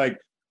where it's like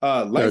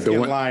light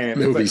skin lion?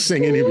 He'll be like,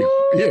 singing.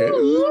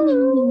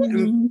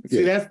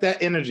 See, that's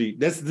that energy.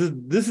 This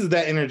is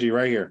that energy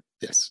right here.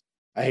 Yes.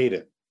 I hate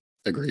it.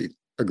 Agreed.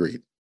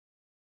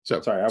 So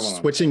sorry,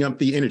 switching up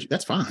the energy.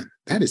 That's fine.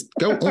 That is,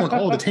 go on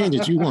all the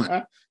tangents you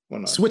want.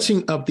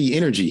 Switching up the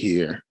energy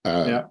here.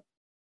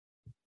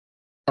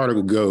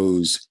 Article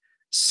goes,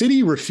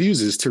 city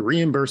refuses to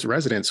reimburse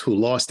residents who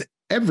lost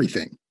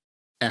everything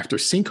after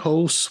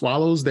sinkhole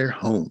swallows their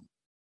home.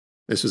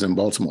 This was in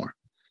Baltimore.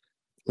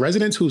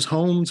 Residents whose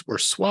homes were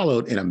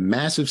swallowed in a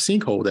massive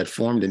sinkhole that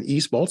formed in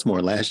East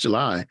Baltimore last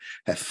July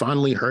have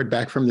finally heard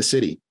back from the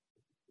city,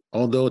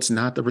 although it's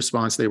not the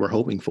response they were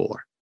hoping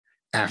for.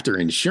 After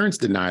insurance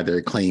denied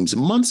their claims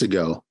months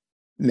ago,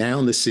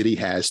 now the city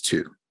has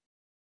too.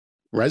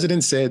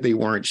 Residents said they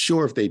weren't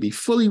sure if they'd be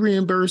fully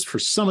reimbursed for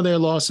some of their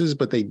losses,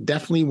 but they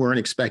definitely weren't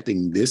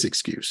expecting this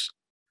excuse.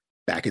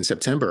 Back in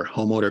September,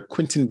 homeowner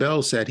Quentin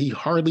Bell said he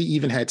hardly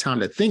even had time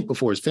to think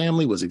before his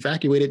family was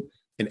evacuated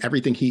and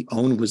everything he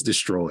owned was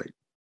destroyed.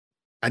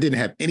 I didn't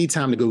have any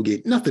time to go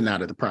get nothing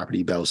out of the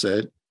property, Bell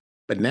said.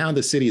 But now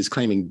the city is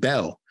claiming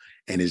Bell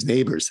and his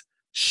neighbors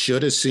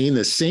should have seen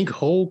the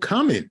sinkhole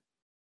coming.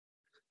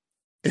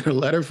 In a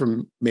letter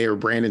from Mayor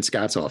Brandon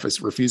Scott's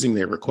office refusing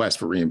their request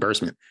for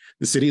reimbursement,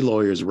 the city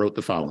lawyers wrote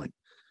the following.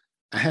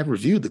 I have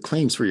reviewed the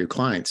claims for your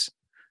clients,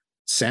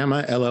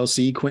 Sama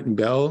LLC, Quentin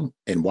Bell,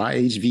 and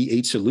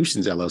YHVH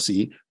Solutions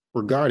LLC,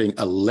 regarding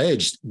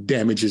alleged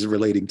damages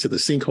relating to the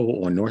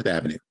sinkhole on North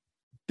Avenue.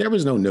 There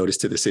was no notice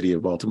to the city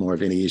of Baltimore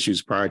of any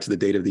issues prior to the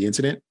date of the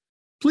incident.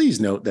 Please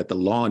note that the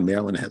law in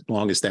Maryland has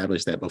long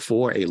established that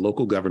before a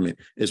local government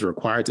is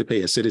required to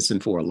pay a citizen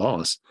for a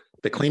loss,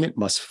 the claimant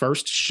must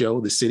first show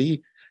the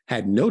city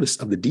had notice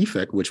of the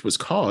defect which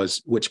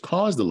caused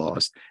the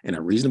loss and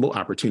a reasonable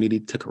opportunity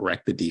to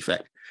correct the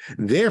defect.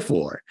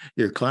 Therefore,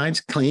 your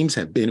client's claims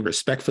have been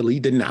respectfully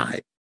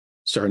denied.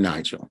 Sir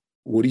Nigel,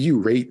 what do you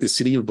rate the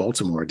city of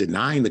Baltimore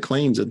denying the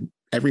claims of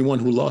everyone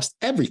who lost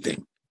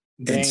everything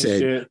and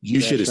said,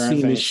 you should have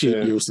seen this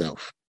shit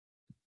yourself?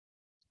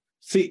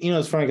 See,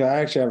 it's funny because I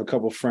actually have a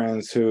couple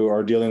friends who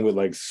are dealing with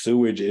like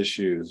sewage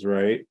issues,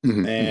 right?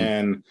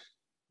 And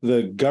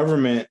the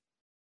government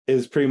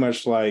is pretty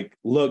much like,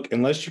 look,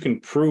 unless you can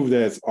prove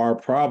that it's our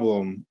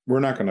problem, we're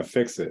not going to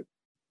fix it.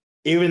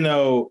 Even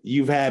though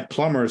you've had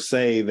plumbers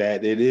say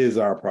that it is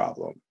our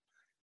problem.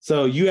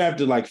 So you have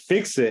to like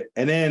fix it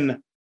and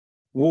then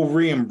we'll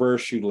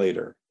reimburse you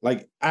later.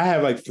 Like I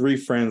have like 3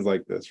 friends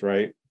like this,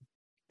 right?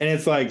 And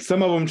it's like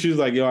some of them choose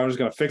like, I'm just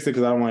going to fix it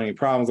because I don't want any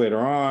problems later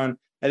on.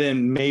 And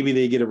then maybe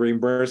they get a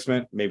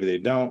reimbursement, maybe they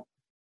don't.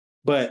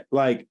 But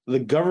like the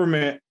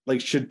government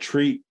like should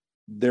treat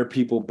their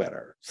people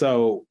better.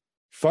 So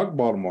fuck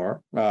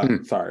Baltimore.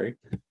 Sorry.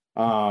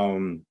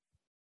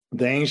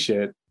 They ain't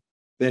shit.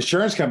 The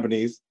insurance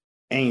companies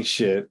ain't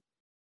shit.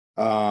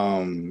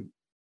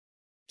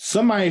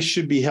 Somebody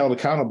should be held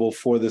accountable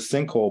for the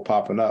sinkhole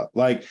popping up.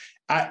 Like,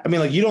 I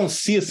mean, like you don't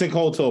see a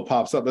sinkhole until it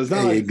pops up. It's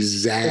not like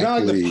It's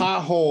not like the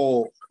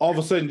pothole all of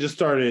a sudden just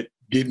started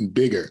getting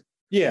bigger.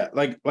 Yeah,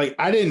 like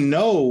I didn't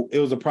know it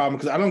was a problem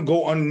because I don't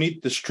go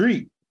underneath the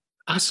street.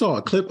 I saw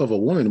a clip of a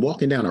woman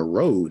walking down a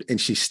road and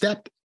she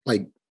stepped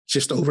like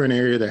just over an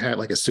area that had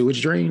like a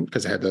sewage drain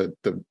because it had the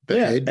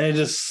head. And it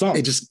just sunk.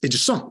 It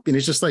just sunk. And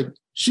it's just like,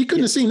 she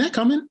couldn't have seen that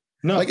coming.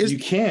 No, like you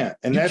can't.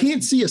 And you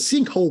can't see a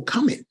sinkhole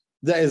coming.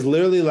 That is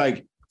literally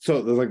like,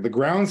 so there's like the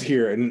ground's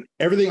here and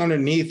everything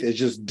underneath is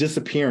just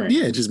disappearing.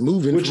 Yeah, just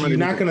moving. Which you're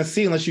not going to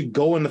see unless you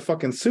go in the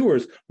fucking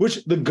sewers,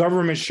 which the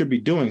government should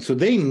be doing. So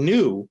they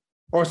knew,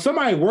 or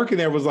somebody working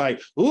there was like,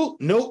 ooh,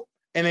 nope.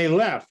 And they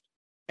left.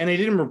 And they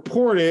didn't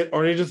report it,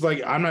 or they just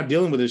like, I'm not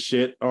dealing with this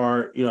shit,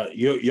 or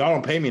y'all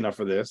don't pay me enough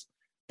for this.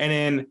 And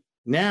then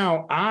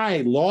now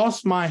I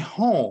lost my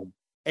home,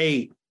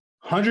 a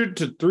 $100,000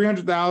 to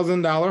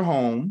 $300,000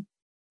 home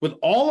with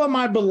all of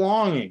my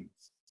belongings,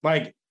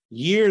 like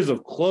years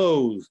of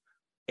clothes,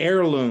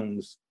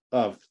 heirlooms,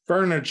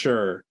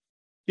 furniture,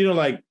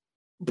 like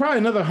probably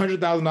another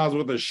 $100,000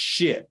 worth of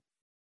shit.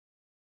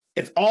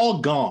 It's all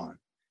gone.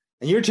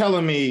 And you're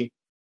telling me,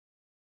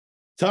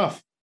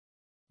 tough,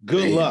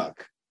 good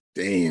luck.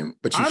 Damn,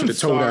 but you should have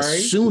told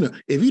us sooner.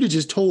 If you'd have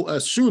just told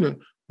us sooner,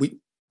 we'd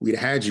have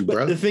had you,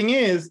 bro. The thing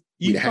is,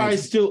 you probably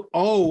still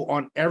owe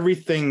on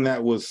everything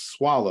that was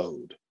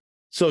swallowed.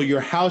 So your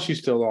house you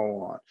still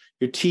owe on.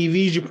 Your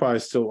TVs you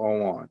probably still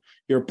owe on.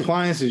 Your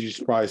appliances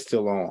you probably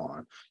still owe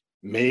on.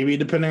 Maybe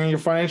depending on your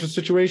financial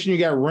situation, you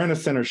got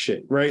rent-a-center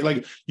shit, right?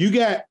 Like you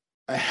got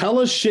a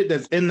hella shit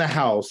that's in the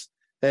house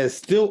that is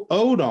still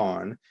owed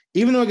on.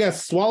 Even though it got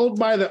swallowed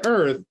by the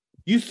earth,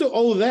 you still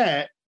owe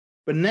that.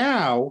 But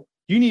now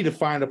you need to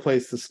find a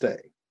place to stay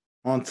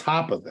on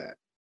top of that.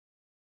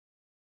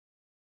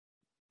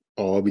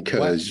 All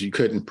because you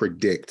couldn't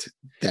predict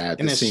that.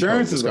 And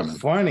insurance is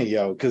funny,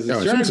 yo, because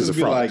insurance is a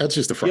fraud. Like, that's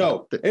just a fraud.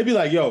 Yo, it'd be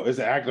like, yo, it's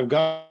an act of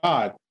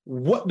God.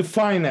 What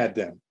define that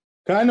then?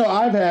 Because I know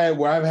I've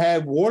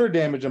had water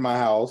damage in my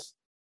house,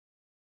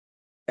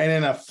 and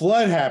then a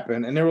flood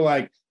happened, and they were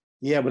like,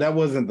 yeah, but that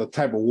wasn't the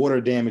type of water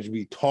damage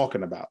we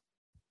talking about.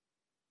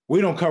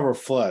 We don't cover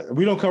flood.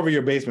 We don't cover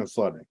your basement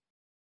flooding.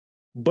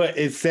 But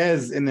it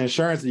says in the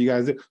insurance that you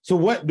guys do. So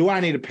what do I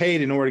need to pay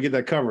in order to get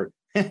that covered?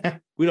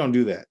 We don't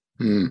do that.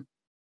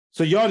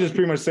 So y'all just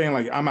pretty much saying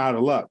like, I'm out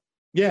of luck.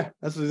 Yeah,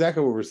 that's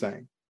exactly what we're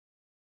saying.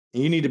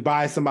 And you need to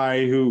buy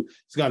somebody who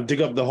is going to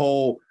dig up the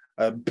whole,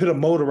 put a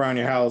moat around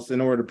your house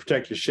in order to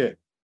protect your shit.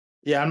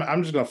 Yeah,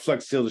 I'm just going to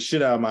Flex Seal the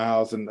shit out of my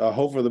house and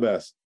hope for the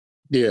best.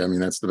 Yeah, I mean,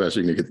 that's the best.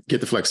 You can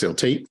get the Flex Seal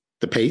tape,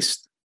 the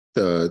paste,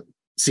 the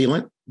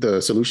sealant,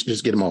 the solution,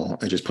 just get them all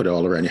and just put it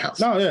all around your house.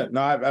 No,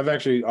 I've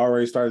actually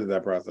already started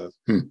that process.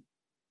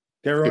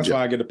 Every once in a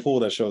while I get a pool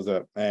that shows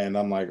up and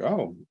I'm like,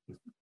 oh,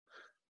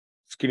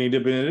 skinny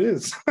dipping it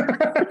is.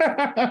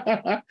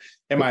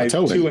 In my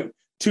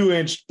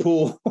 2-inch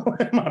pool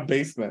in my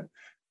basement.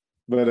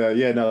 But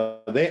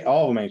they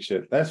all of them ain't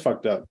shit. That's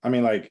fucked up. I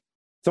mean, like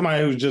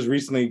somebody who's just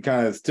recently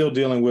kind of still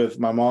dealing with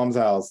my mom's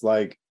house,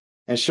 like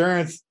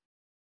insurance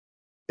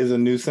is a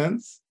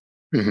nuisance.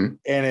 And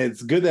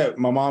it's good that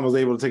my mom was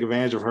able to take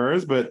advantage of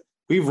hers, but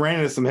we've ran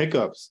into some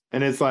hiccups.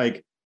 And it's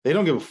like, they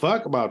don't give a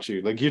fuck about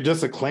you. Like, you're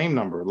just a claim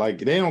number. Like,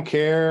 they don't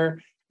care.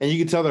 And you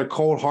can tell they're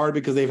cold hard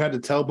because they've had to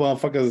tell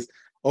motherfuckers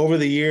over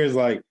the years,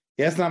 like,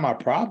 yeah, it's not my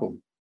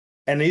problem.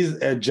 And these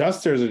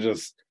adjusters are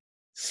just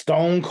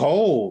stone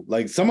cold.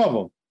 Like, some of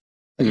them.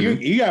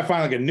 Like, you got to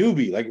find like a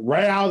newbie, like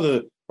right out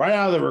right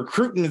out of the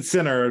recruitment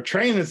center or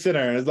training center.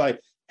 And it's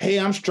like, hey,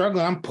 I'm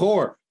struggling. I'm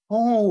poor.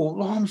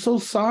 Oh, I'm so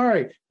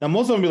sorry. Now,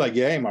 most of them be like,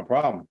 yeah, ain't my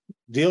problem.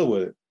 Deal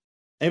with it.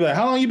 And be like,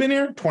 how long you been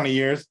here? 20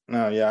 years.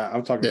 No, yeah,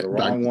 I'm talking to the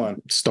wrong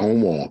one.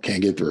 Stonewall.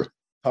 Can't get through.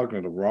 Talking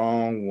to the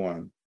wrong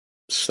one.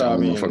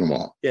 Stone fucking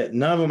wall. Yeah,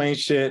 none of them ain't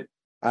shit.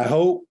 I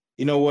hope,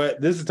 you know what?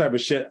 This is the type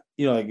of shit,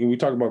 you know, like we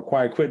talked about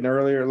quiet quitting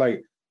earlier.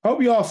 Like, I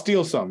hope you all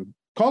steal something.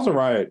 Cause a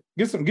riot.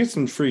 Get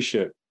some free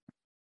shit.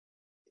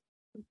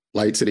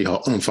 Light City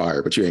Hall on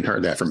fire, but you ain't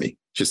heard that from me.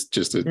 Just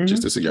a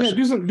suggestion. Yeah,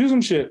 do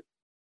some shit.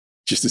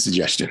 Just a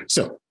suggestion.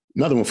 So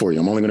another one for you.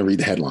 I'm only going to read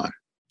the headline.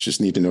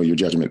 Just need to know your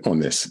judgment on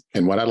this.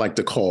 And what I like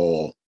to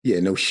call,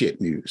 no shit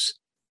news.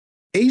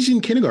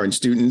 Asian kindergarten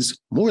students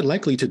more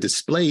likely to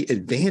display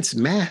advanced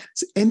math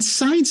and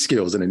science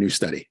skills in a new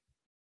study.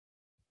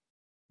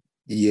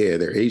 Yeah,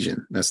 they're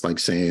Asian. That's like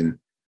saying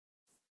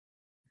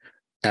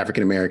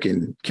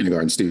African-American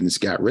kindergarten students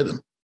got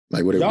rhythm.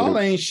 Like whatever. Y'all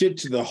ain't shit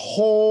to the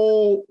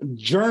whole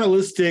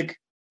journalistic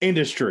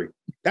industry.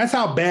 That's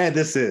how bad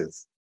this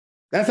is.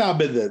 That's how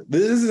bad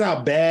this is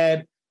how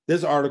bad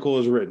this article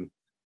is written.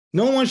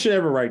 No one should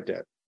ever write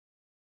that.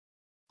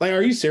 Like,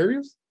 are you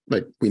serious?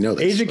 Like, we know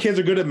that Asian kids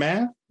are good at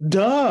math?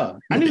 Duh.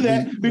 I knew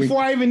that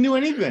before I even knew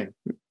anything.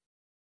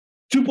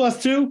 2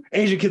 + 2,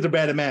 Asian kids are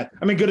bad at math.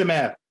 I mean, good at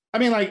math. I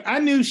mean, like, I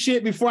knew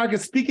shit before I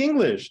could speak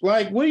English.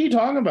 Like, what are you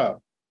talking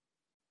about?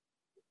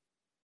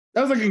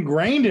 That was like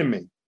ingrained in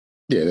me.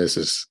 Yeah, this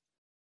is.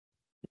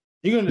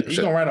 You're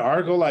gonna write an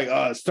article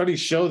like studies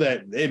show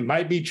that it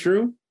might be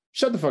true?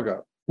 Shut the fuck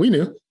up. We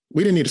knew.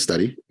 We didn't need a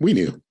study. We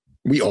knew.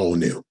 We all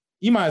knew.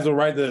 You might as well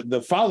write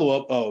the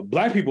follow-up.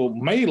 Black people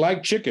may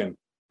like chicken.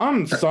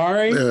 I'm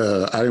sorry.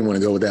 I didn't want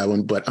to go with that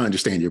one, but I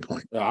understand your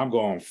point. I'm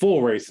going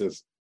full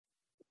racist.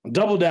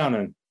 Double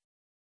downing.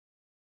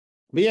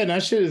 But yeah,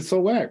 that shit is so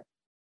whack.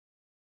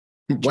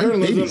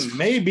 Journalism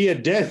may be a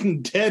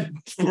dead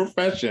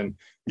profession.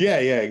 Yeah,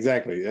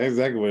 exactly.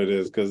 Exactly what it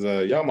is. Because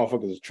y'all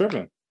motherfuckers is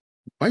tripping.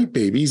 White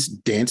babies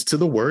dance to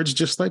the words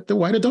just like the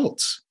white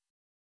adults.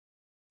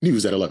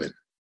 News at 11.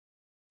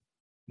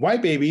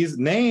 White babies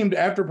named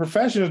after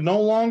profession is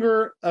no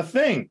longer a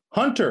thing.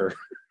 Hunter.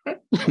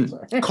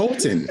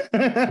 Colton.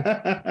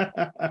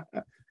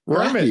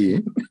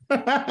 Rocky.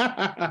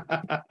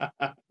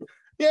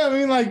 Yeah, I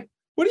mean, like,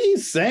 what are you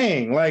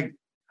saying? Like,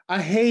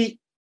 I hate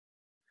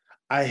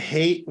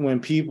when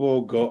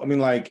people go, I mean,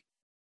 like,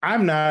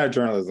 I'm not in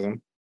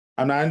journalism.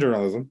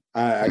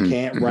 I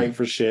can't write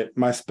for shit.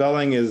 My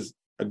spelling is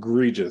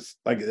egregious.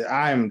 Like,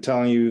 I'm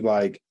telling you,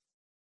 like,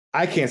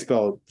 I can't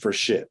spell for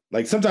shit.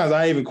 Like, sometimes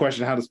I even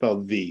question how to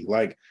spell the.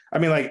 Like, I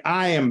mean, like,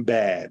 I am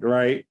bad,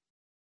 right?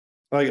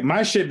 Like,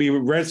 my shit be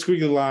red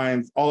squiggly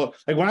lines. Like,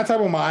 when I type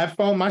on my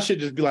iPhone, my shit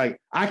just be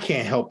like, I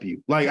can't help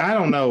you. Like, I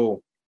don't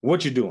know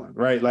what you're doing,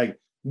 right? Like,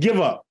 give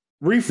up.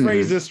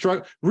 Rephrase this,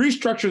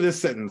 restructure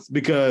this sentence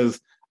because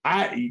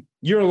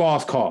you're a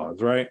lost cause,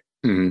 right?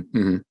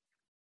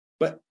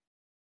 But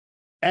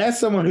as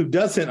someone who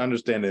doesn't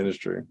understand the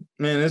industry,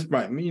 man, this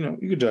might, you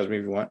can judge me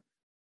if you want.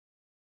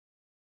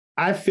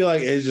 I feel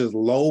like it's just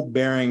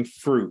low-bearing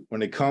fruit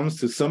when it comes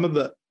to some of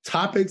the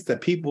topics that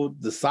people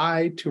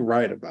decide to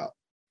write about.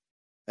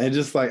 And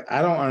just like,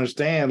 I don't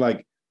understand,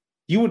 like,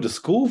 you went to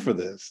school for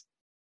this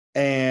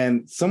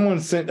and someone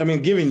sent, I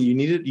mean, you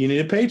need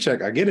a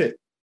paycheck. I get it.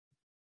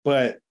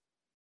 But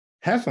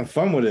have some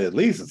fun with it, at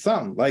least. It's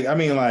something. Like, I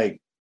mean,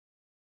 like,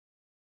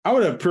 I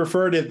would have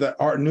preferred if the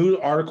new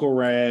article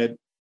read,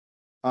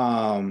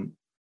 like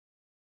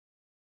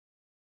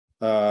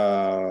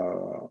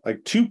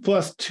 2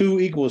 +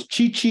 2 =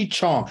 Chi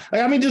Chong.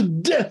 Like, I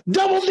mean, just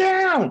double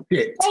down.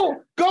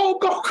 Oh,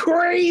 go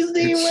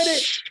crazy with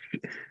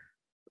it.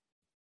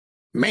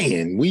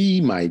 Man,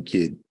 we might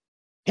get.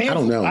 I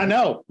don't know. I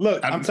know.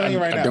 Look, I'm telling you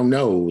right now. I don't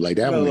know. Like,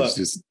 that one is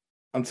just.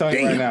 I'm telling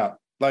you right now.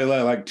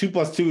 Like 2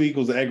 +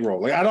 2 = egg roll.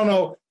 Like, I don't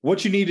know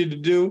what you needed to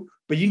do,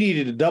 but you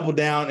needed to double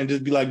down and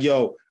just be like,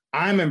 yo,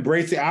 I'm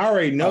embracing. I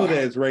already know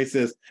that it's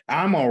racist.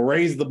 I'm gonna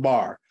raise the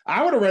bar.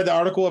 I would have read the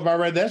article if I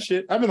read that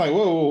shit. I've been like,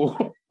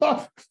 whoa.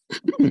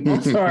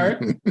 I'm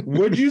sorry.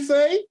 Would you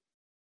say?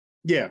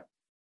 Yeah.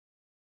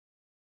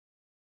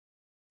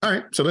 All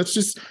right. So let's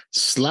just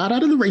slide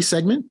out of the race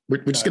segment. We're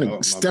just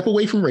gonna step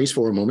away from race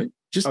for a moment,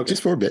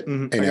 just for a bit.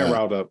 And I got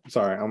riled up.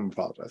 Sorry, I'm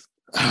apologize.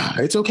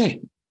 It's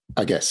okay.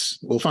 I guess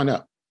we'll find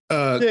out.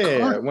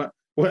 Yeah.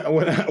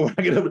 When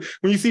I get up,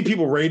 when you see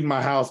people raiding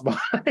my house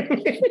behind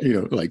me,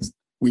 like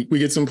we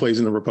get some plays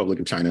in the Republic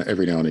of China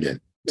every now and again.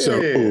 So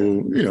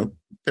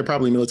they're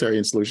probably military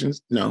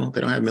installations. No,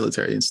 they don't have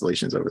military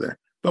installations over there.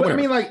 But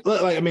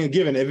I mean,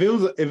 given if it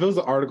was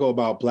an article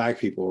about Black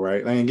people,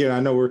 right? And again, I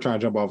know we're trying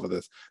to jump off of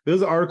this. If it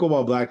was an article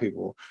about Black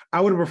people,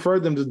 I would have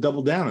preferred them to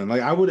double down. And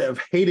like, I would have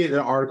hated an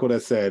article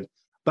that said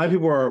Black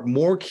people are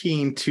more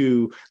keen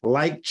to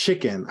like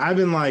chicken. I've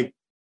been like,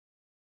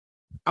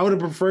 I would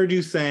have preferred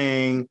you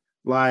saying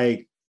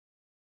like,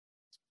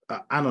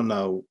 I don't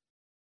know.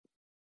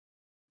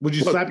 Would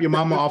you slap your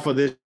mama off of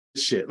this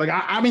shit? Like,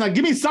 I mean, like,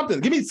 give me something.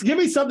 Give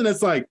me something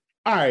that's like,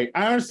 all right,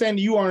 I understand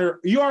you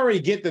already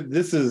get that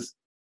this is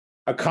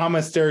a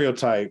common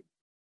stereotype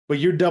but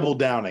you're double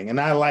downing,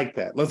 and I like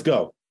that. Let's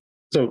go.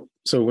 So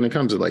when it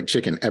comes to like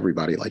chicken,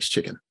 everybody likes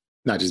chicken.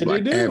 Not just And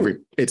like they do.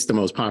 it's the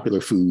most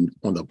popular food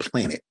on the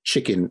planet,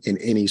 chicken in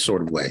any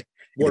sort of way.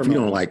 And if you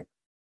don't like,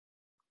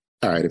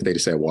 all right, if they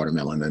just said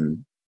watermelon,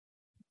 then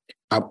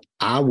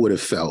I would have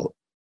felt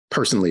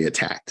personally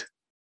attacked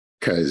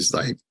because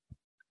like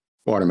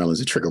watermelon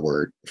is a trigger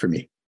word for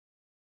me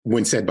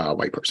when said by a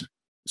white person.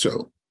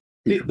 So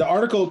the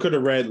article could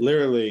have read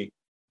literally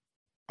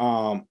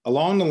along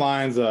the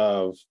lines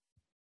of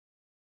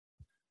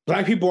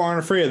Black people aren't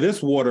afraid of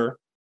this water,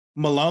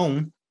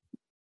 Malone.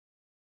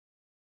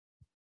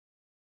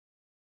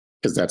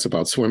 Because that's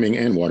about swimming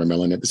and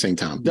watermelon at the same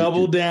time.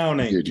 Double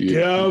downing.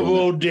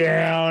 Double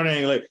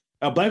downing. Like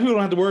Black people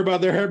don't have to worry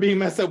about their hair being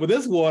messed up with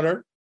this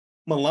water,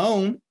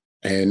 Malone.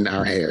 And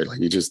our hair.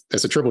 Like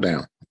that's a triple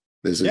down.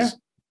 This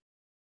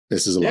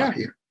is a lot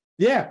here.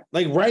 Yeah.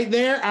 Like right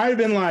there, I'd have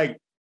been like,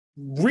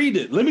 read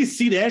it. Let me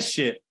see that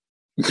shit.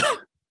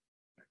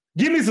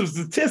 Give me some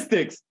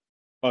statistics.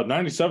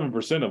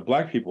 97% of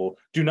Black people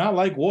do not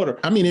like water.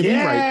 I mean, if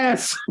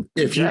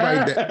you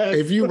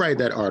write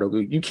that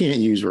article, you can't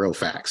use real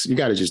facts. You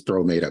got to just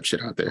throw made up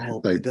shit out there.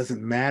 Like, it doesn't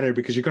matter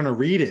because you're gonna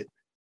read it.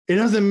 It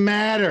doesn't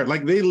matter.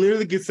 Like they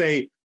literally could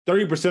say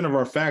 30% of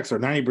our facts are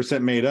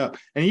 90% made up,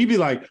 and you'd be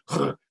like,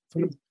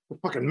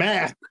 fucking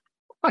math.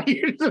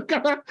 You're just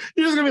gonna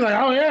be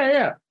like, oh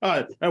yeah.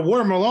 And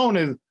watermelon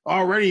is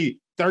already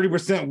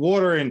 30%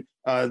 water and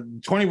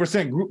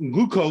 20%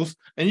 glucose,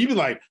 and you'd be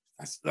like,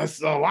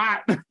 that's a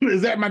lot.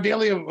 Is that my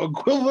daily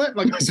equivalent?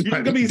 Like, you're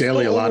gonna be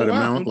daily so allotted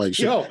amount. Like,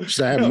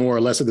 should I have more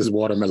or less of this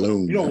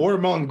watermelon?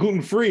 Watermelon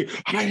gluten free.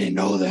 I didn't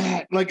know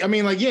that. Like, I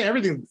mean, like, yeah,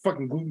 everything's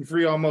fucking gluten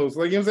free almost.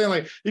 Like, you know what I'm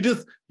saying?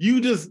 Like,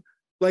 you just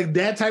like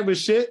that type of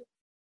shit.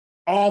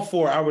 All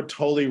for, I would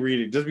totally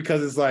read it just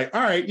because it's like,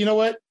 all right, you know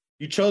what?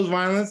 You chose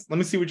violence. Let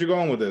me see what you're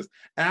going with this.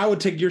 And I would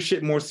take your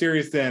shit more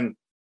serious than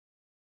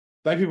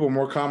Black people are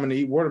more common to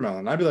eat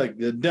watermelon. I'd be like,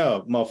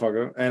 duh,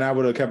 motherfucker. And I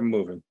would have kept it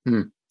moving.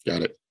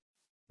 Got it.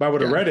 But I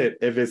would have read it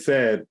if it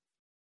said,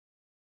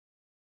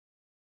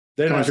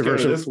 they're not scared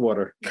of this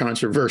water.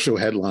 Controversial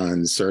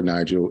headlines, Sir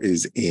Nigel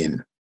is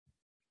in.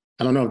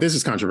 I don't know if this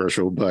is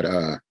controversial, but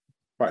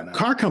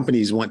car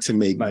companies want to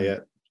make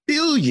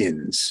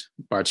billions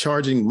by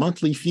charging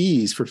monthly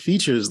fees for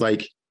features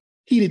like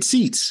heated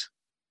seats,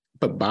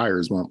 but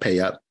buyers won't pay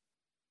up.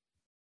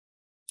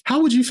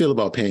 How would you feel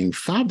about paying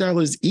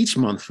 $5 each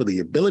month for the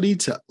ability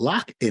to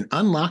lock and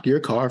unlock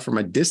your car from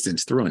a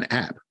distance through an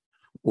app?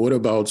 What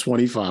about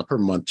 $25 per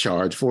month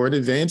charge for an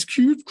advanced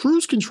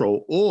cruise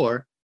control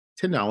or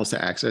 $10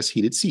 to access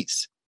heated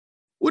seats?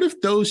 What if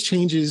those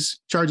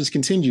charges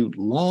continued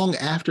long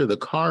after the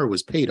car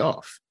was paid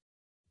off?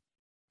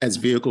 As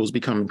vehicles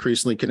become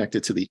increasingly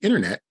connected to the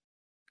internet,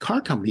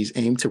 car companies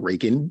aim to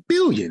rake in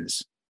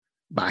billions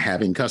by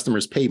having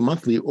customers pay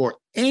monthly or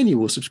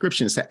annual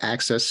subscriptions to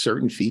access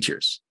certain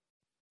features.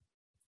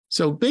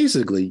 So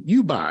basically,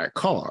 you buy a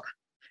car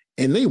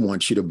and they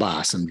want you to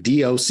buy some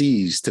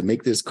DLCs to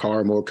make this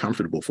car more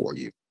comfortable for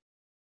you.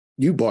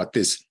 You bought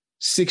this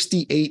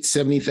 $68,000,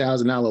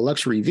 $70,000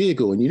 luxury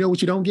vehicle, and you know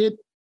what you don't get?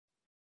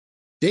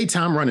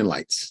 Daytime running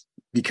lights,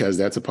 because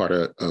that's a part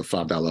of a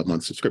 $5 a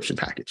month subscription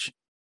package.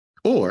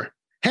 Or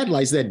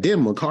headlights that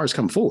dim when cars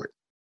come forward,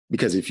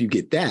 because if you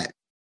get that,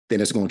 then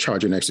it's going to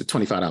charge you an extra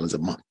 $25 a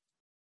month.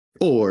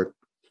 Or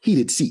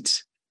heated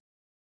seats.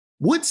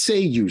 What say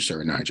you,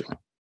 Sir Nigel,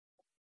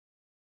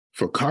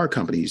 for car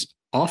companies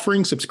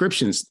offering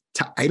subscriptions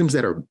to items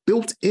that are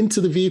built into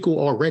the vehicle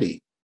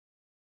already,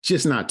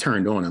 just not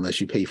turned on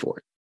unless you pay for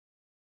it?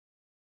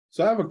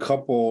 So I have a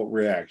couple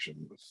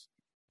reactions.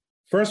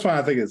 First one,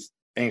 I think it's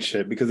ain't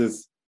shit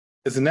because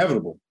it's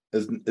inevitable.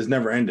 It's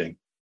never ending.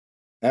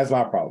 That's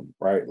my problem,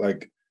 right?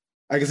 Like,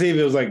 I can see if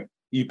it was like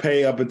you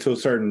pay up until a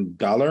certain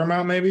dollar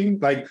amount, maybe.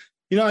 Like,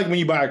 you know, like when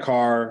you buy a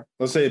car,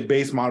 let's say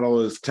base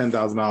model is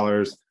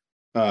 $10,000.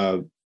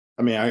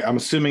 I mean, I'm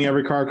assuming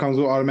every car comes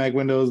with automatic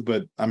windows,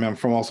 but I mean,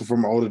 I'm also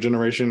from an older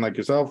generation like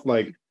yourself.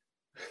 Like,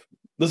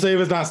 let's say if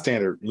it's not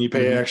standard, and you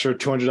pay an extra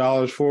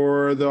 $200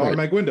 for the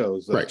automatic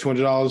windows,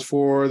 $200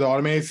 for the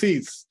automatic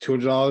seats,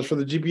 $200 for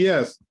the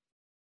GPS,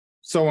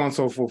 so on and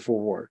so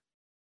forth.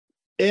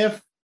 If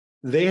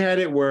they had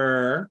it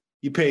where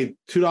you paid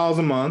 $2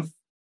 a month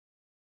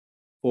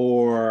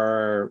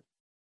for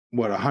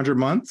 100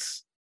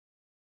 months,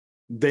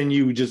 then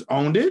you just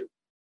owned it,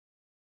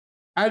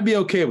 I'd be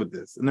okay with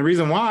this. And the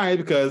reason why is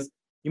because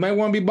you might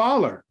want to be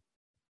baller.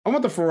 I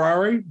want the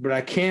Ferrari, but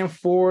I can't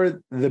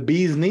afford the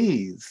bee's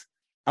knees.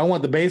 I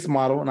want the base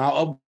model, and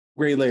I'll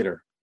upgrade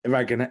later if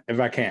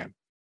I can.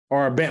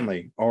 Or a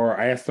Bentley, or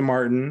Aston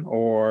Martin,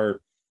 or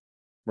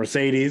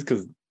Mercedes,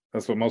 because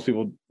that's what most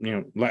people,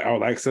 like, or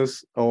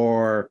Lexus,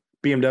 or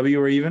BMW,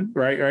 or even,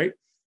 right?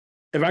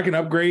 If I can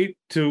upgrade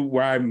to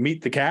where I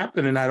meet the cap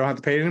and then I don't have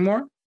to pay it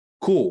anymore,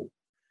 cool.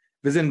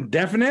 If it's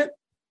indefinite,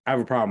 I have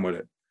a problem with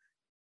it.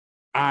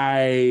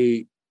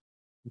 I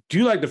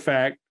do like the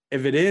fact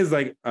if it is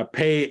like a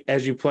pay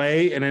as you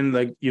play and then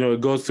like,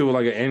 it goes to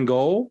like an end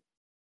goal.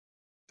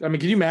 I mean,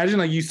 can you imagine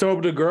like you show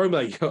up to a girl and be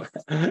like, yo,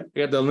 I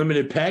got the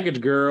unlimited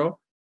package, girl.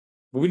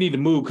 but we need to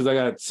move because I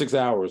got 6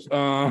 hours.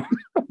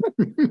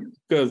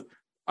 Because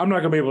I'm not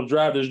gonna be able to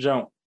drive this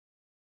jump,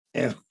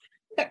 and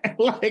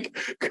like,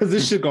 because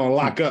this shit gonna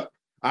lock up.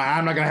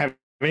 I'm not gonna have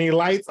any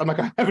lights. I'm not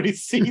gonna have any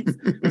seats.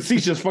 The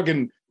seats just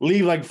fucking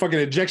leave like fucking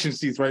ejection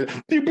seats, right?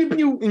 Pew, pew,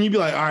 pew. And you'd be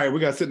like, all right, we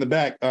gotta sit in the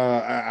back.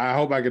 I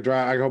hope I could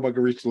drive. I hope I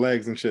could reach the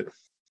legs and shit.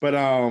 But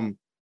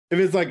if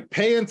it's like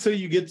pay until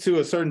you get to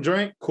a certain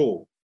joint,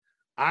 cool.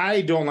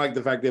 I don't like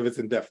the fact that if it's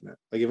indefinite.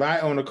 Like if I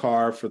own a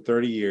car for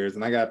 30 years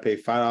and I gotta pay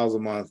 $5 a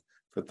month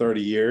for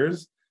 30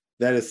 years,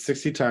 that is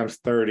 60 times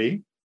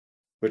 30,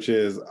 which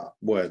is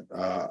what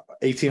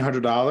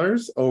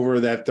 $1,800 over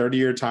that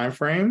 30-year time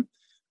frame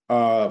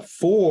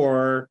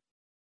for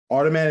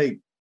automatic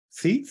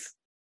seats.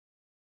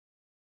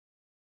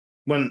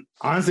 When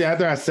honestly,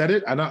 after I said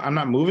it, I'm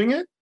not moving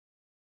it.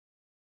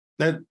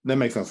 That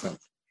makes no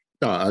sense.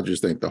 I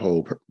just think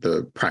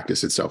the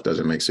practice itself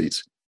doesn't make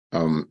sense.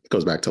 It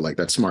goes back to like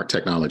that smart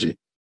technology.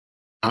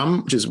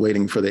 I'm just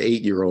waiting for the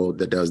 8-year-old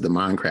that does the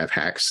Minecraft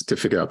hacks to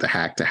figure out the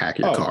hack to hack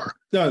your car.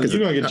 No, you're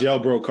gonna get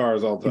jailbroke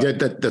cars all the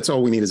time. That's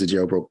all we need is a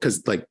jailbroke,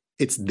 because like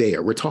it's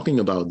there. We're talking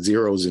about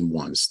zeros and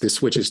ones. This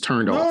switch is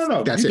turned off.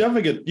 No. That's you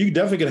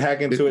definitely could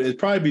hack into it. It'd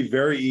probably be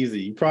very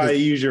easy. You probably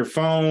use your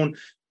phone.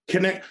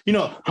 Connect,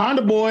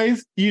 Honda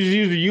boys, you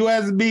use a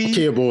USB.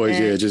 Kia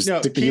boys, just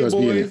stick the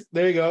USB in it.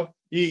 There you go.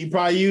 You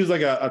probably use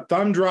like a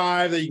thumb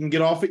drive that you can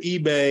get off of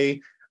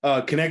eBay,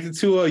 connected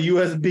to a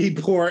USB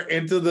port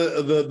into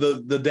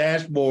the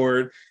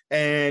dashboard,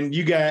 and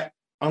you got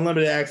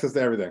unlimited access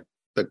to everything.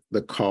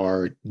 The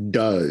car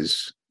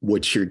does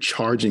what you're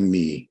charging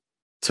me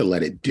to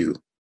let it do.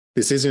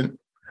 This isn't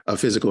a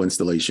physical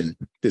installation.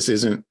 This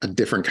isn't a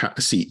different kind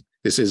of seat.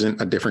 This isn't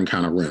a different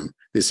kind of rim.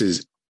 This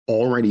is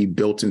already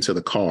built into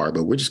the car,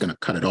 but we're just going to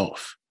cut it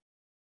off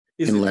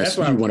unless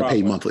you want to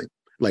pay monthly.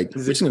 Like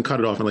we're just going to cut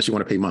it off unless you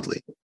want to pay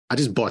monthly. I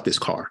just bought this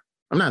car.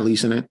 I'm not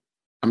leasing it.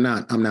 I'm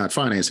not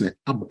financing it.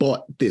 I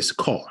bought this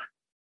car.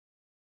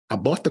 I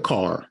bought the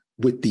car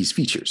with these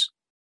features.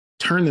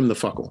 Turn them the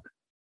fuck on.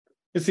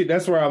 You see,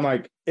 that's where I'm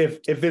like, if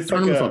it's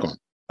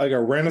like a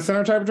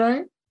Rent-A-Center type of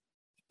joint,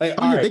 like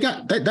they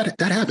got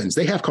that happens.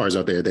 They have cars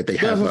out there that they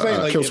have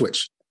kill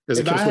switch. There's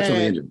a kill switch on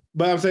the engine.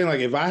 But I'm saying, like,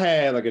 if I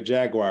had like a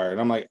Jaguar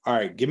and I'm like, all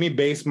right, give me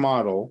base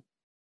model,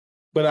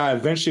 but I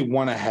eventually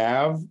want to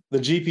have the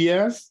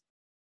GPS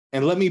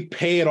and let me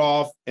pay it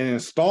off in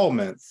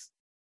installments,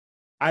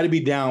 I'd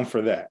be down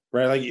for that,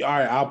 right? Like, all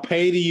right, I'll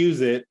pay to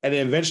use it and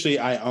then eventually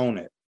I own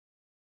it.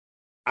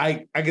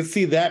 I can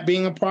see that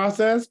being a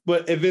process,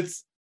 but if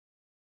it's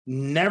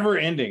never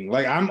ending,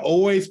 like I'm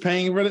always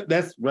paying for it,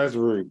 that's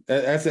rude.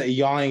 That's a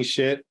y'all ain't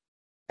shit.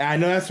 I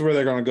know that's where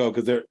they're going to go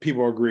because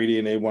people are greedy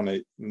and they want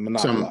to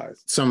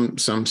monopolize.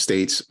 Some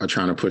states are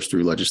trying to push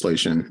through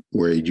legislation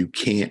where you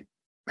can't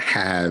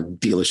have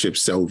dealerships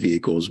sell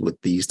vehicles with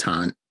these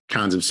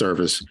kinds of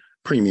service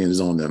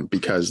premiums on them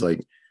because,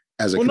 like,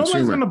 as a consumer,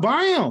 nobody's going to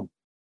buy them.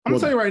 I'm going to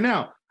tell you right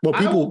now. Well,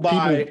 people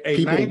buy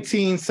a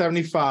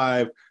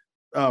 1975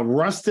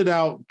 rusted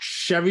out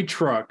Chevy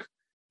truck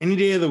any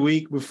day of the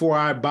week before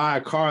I buy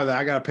a car that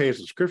I got to pay a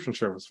subscription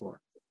service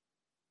for.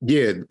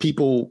 Yeah,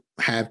 people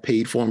have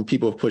paid for them.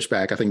 People have pushed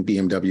back. I think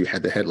BMW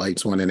had the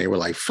headlights on and they were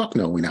like, fuck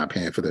no, we're not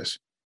paying for this.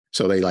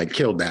 So they like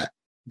killed that.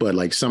 But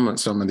like some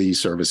of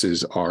these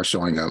services are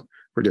showing up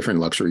for different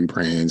luxury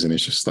brands. And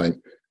it's just like,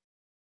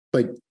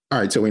 all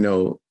right, so we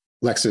know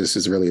Lexus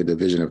is really a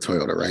division of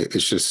Toyota, right?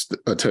 It's just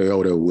a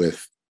Toyota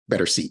with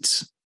better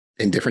seats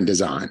and different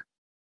design.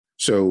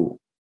 So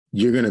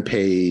you're going to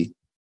pay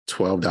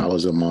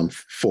 $12 a month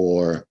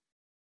for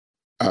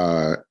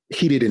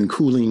heated and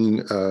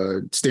cooling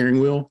steering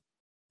wheel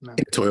in a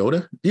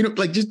Toyota.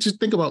 Like just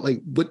think about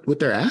like what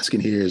they're asking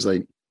here is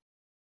like,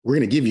 we're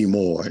going to give you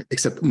more,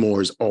 except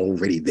more is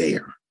already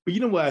there. But you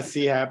know what I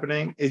see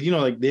happening is,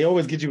 like they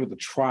always get you with the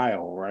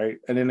trial, right?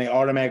 And then they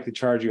automatically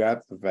charge you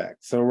after the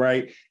fact. So,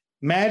 right,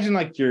 imagine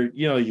like your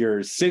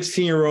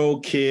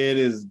 16-year-old kid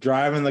is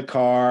driving the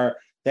car.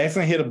 They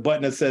accidentally hit a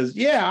button that says,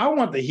 yeah, I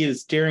want the heated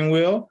steering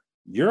wheel.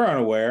 You're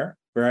unaware,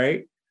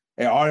 right?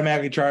 It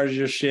automatically charges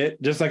your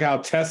shit, just like how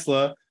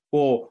Tesla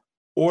will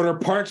order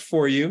parts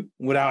for you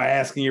without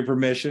asking your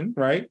permission,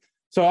 right?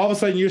 So all of a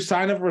sudden you're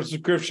signed up for a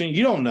subscription,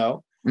 you don't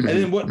know. Mm-hmm.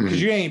 And then what?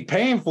 Because you ain't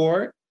paying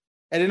for it.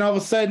 And then all of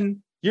a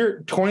sudden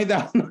you're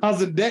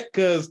 $20,000 in debt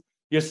because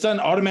your son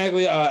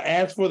automatically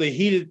asked for the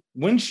heated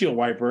windshield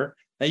wiper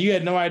that you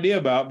had no idea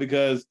about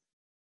because,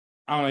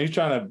 I don't know, he's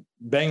trying to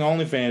bang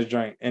OnlyFans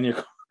joint in your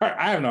car.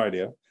 I have no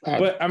idea.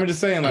 But I'm just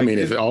saying, like,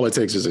 if all it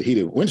takes is a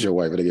heated windshield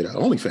wiper to get an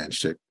OnlyFans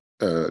chick,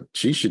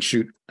 she should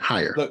shoot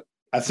higher. Look,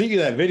 I sent you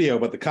that video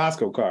about the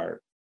Costco card.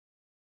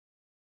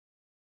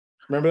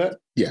 Remember that?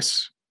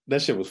 Yes.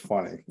 That shit was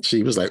funny.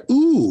 She was like,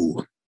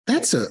 ooh,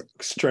 that's a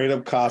straight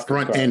up Costco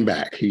front card. and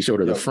back. He showed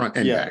her the front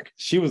and back.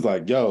 She was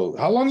like, yo,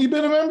 how long you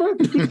been a member?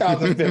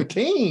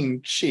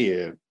 2015.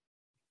 Shit.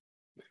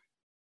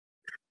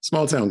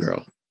 Small town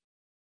girl.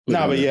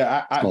 No, but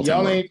yeah,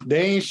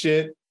 they ain't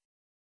shit.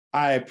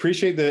 I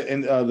appreciate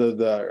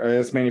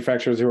the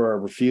manufacturers who are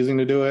refusing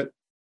to do it.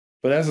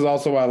 But this is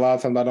also why a lot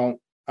of times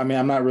I I mean,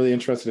 I'm not really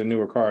interested in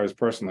newer cars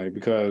personally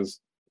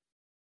because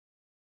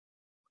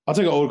I'll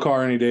take an old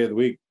car any day of the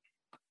week.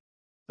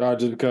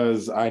 Just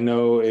because I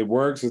know it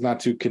works, it's not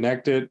too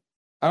connected.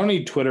 I don't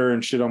need Twitter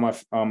and shit on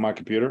my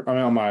computer. I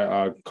mean, on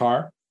my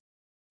car.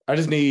 I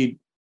just need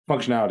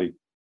functionality.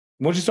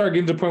 Once you start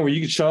getting to the point where you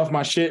can shut off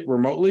my shit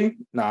remotely,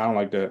 I don't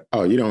like that.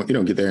 Oh, you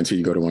don't get there until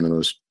you go to one of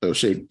those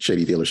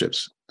shady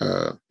dealerships.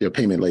 Your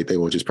payment late, they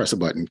will just press a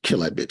button, kill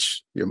that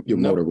bitch. Your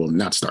motor will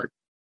not start.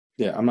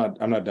 Yeah, I'm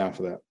not down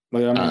for that.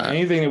 Like, I mean,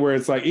 anything where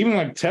it's like, even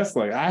like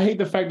Tesla. I hate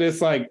the fact that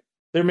it's like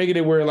they're making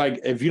it where like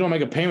if you don't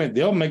make a payment,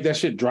 they'll make that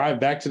shit drive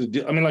back to the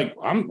deal. I mean, like,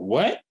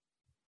 what?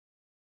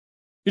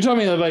 You're telling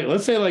me like,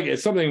 let's say like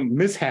it's something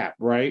mishap,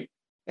 right?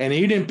 And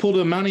you didn't pull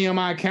the money on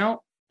my account,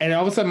 and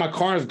all of a sudden my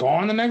car is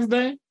gone the next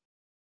day. Of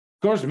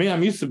course, me,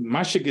 I'm used to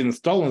my shit getting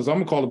stolen, so I'm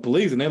gonna call the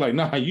police, and they're like,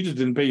 "Nah, you just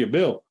didn't pay your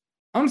bill."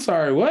 I'm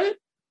sorry, what?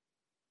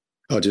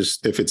 Oh,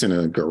 just if it's in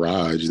a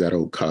garage,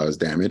 that'll cause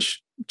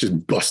damage.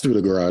 Just bust through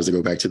the garage to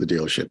go back to the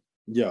dealership.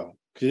 Yo,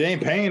 because they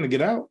ain't paying to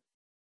get out.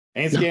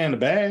 Ain't scanning the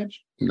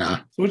badge. Nah.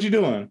 So what you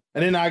doing?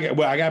 And then I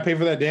gotta pay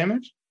for that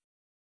damage?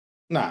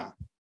 Nah.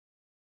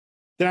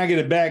 Then I get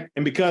it back,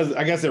 and because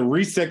I guess it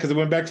reset because it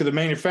went back to the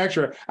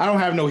manufacturer, I don't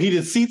have no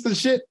heated seats and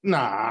shit.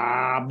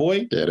 Nah,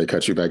 boy. Yeah, they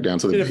cut you back down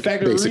to the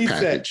factory basic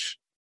reset. package.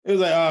 It was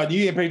like, oh,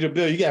 you ain't paid your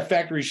bill. You got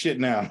factory shit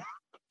now.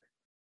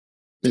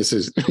 This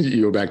is,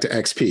 you go back to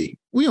XP.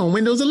 We on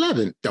Windows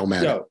 11. Don't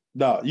matter. Yo,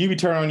 no, you be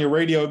turning on your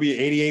radio, it'd be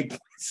 88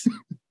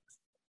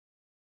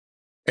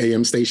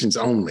 AM stations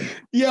only.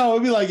 Yo,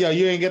 it'd be like, yo,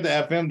 you ain't get the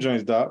FM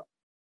joints, dog.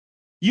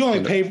 You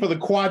only pay for the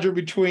quadrant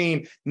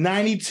between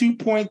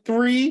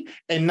 92.3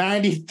 and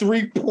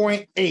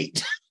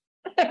 93.8.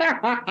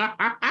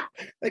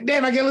 Like,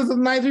 damn, I can't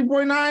listen to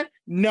 93.9?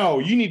 No,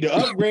 you need to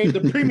upgrade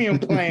the premium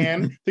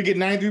plan to get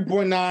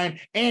 93.9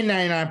 and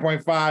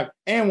 99.5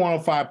 and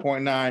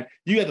 105.9.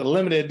 You got the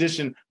limited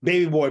edition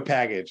baby boy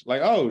package.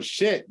 Like, oh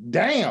shit,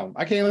 damn,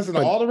 I can't listen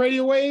to all the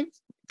radio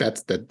waves.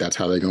 That's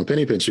how they're gonna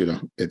penny pinch you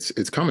though.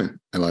 It's coming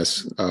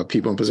unless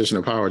people in position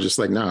of power are just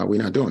like, nah,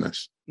 we're not doing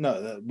this.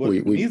 No, what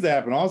needs to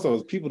happen also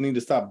is people need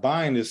to stop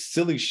buying this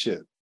silly shit.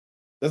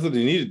 That's what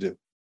they need to do.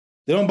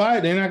 They don't buy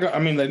it, they're not gonna. I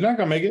mean, they're not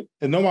gonna make it,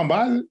 and no one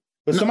buys it.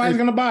 But somebody's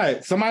gonna buy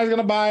it. Somebody's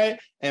gonna buy it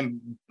and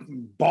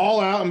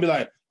ball out and be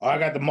like, "Oh, I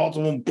got the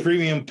multiple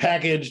premium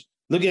package.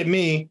 Look at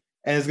me!"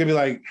 And it's gonna be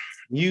like,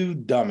 "You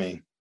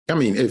dummy." I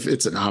mean, if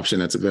it's an option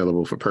that's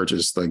available for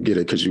purchase, like get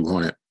it because you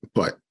want it.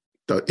 But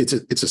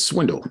it's a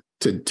swindle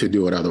to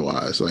do it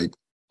otherwise. Like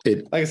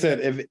I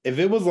said, if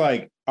it was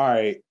like, all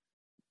right,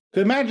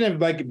 could imagine if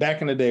like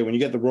back in the day when you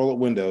get the roll-up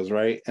windows,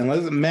 right? And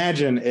let's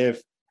imagine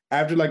if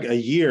after like a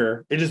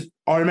year, it just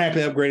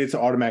automatically upgraded to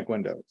automatic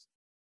windows.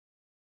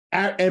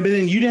 But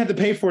then you didn't have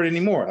to pay for it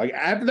anymore. Like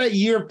after that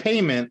year of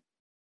payment,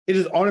 it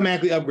just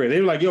automatically upgraded.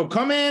 They were like, yo,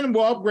 come in,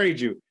 we'll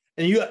upgrade you.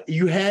 And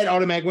you had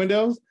automatic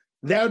windows.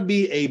 That would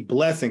be a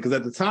blessing. Because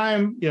at the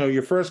time, you know,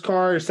 your first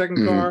car, your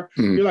second car,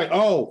 you're like,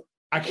 oh,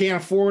 I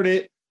can't afford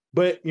it,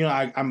 but you know,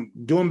 I'm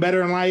doing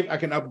better in life. I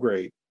can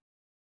upgrade.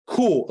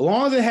 Cool. As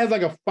long as it has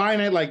like a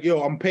finite, like,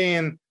 yo, I'm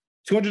paying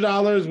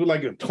 $200 with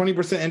like a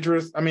 20%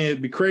 interest. I mean,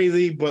 it'd be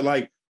crazy, but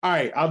like, all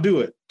right, I'll do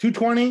it.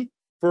 $220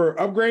 for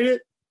upgraded.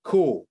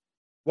 Cool.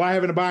 Why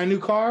having to buy a new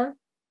car?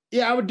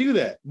 Yeah, I would do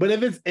that. But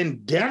if it's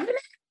indefinite,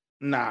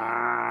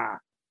 nah.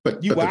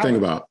 But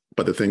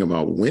the thing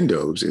about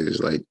Windows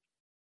is like,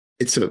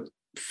 it's a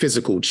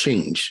physical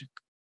change.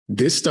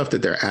 This stuff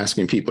that they're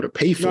asking people to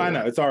pay for. No, I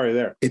know. It's already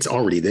there. It's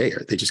already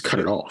there. They just cut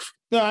it off.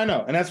 No, I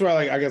know. And that's where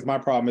like, I guess my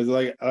problem is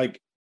like, I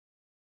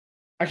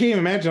can't even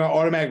imagine an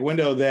automatic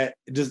window that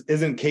just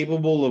isn't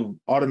capable of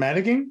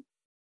automaticing.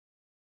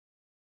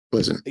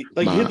 Listen,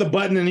 like you hit the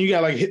button and you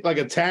got like hit like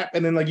a tap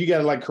and then like you got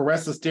to like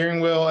caress the steering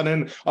wheel and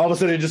then all of a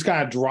sudden it just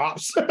kind of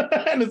drops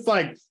and it's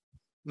like,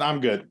 no, I'm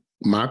good.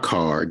 My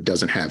car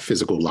doesn't have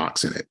physical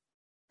locks in it.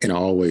 And I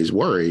always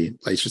worry,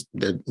 like it's just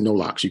there are no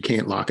locks. You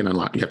can't lock and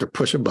unlock. You have to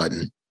push a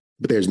button,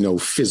 but there's no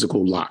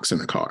physical locks in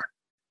the car.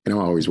 And I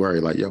always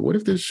worry like, yo, what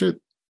if this shit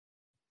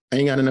I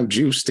ain't got enough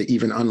juice to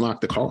even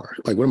unlock the car?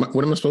 Like, what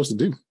am I supposed to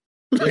do?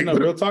 Like, no,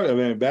 real talk. I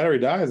mean, battery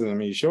dies and I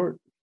mean, you're short.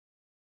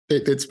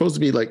 It's supposed to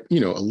be like,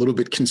 you know, a little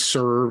bit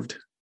conserved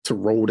to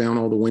roll down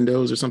all the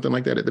windows or something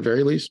like that at the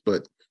very least.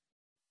 But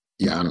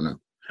yeah, I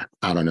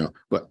don't know.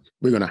 But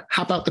we're gonna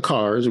hop out the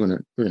cars.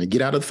 We're gonna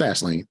get out of the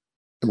fast lane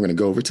and we're gonna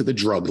go over to the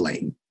drug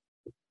lane.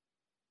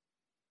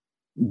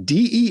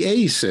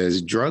 DEA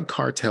says drug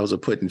cartels are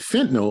putting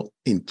fentanyl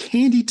in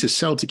candy to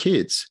sell to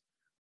kids.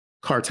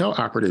 Cartel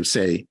operatives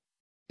say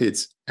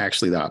it's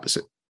actually the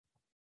opposite.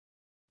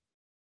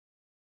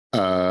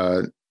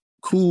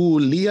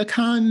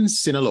 Culiacan,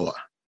 Sinaloa.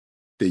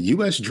 The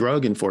U.S.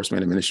 Drug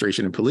Enforcement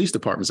Administration and police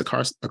departments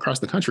across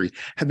the country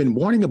have been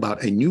warning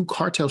about a new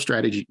cartel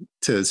strategy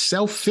to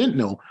sell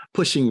fentanyl,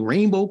 pushing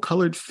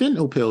rainbow-colored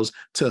fentanyl pills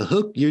to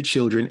hook your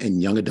children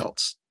and young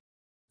adults.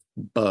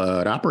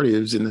 But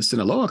operatives in the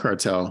Sinaloa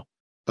cartel,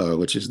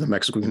 which is the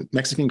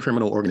Mexican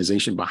criminal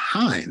organization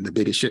behind the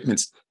biggest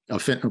shipments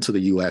of fentanyl to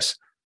the U.S.,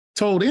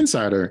 told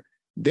Insider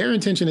their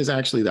intention is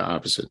actually the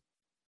opposite.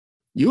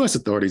 U.S.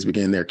 authorities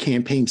began their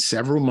campaign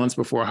several months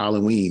before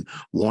Halloween,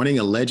 warning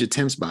alleged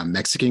attempts by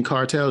Mexican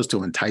cartels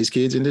to entice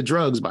kids into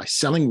drugs by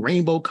selling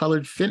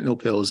rainbow-colored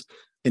fentanyl pills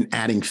and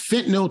adding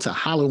fentanyl to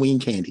Halloween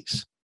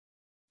candies.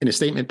 In a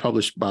statement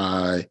published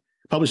on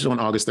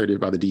August 30th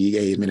by the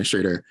DEA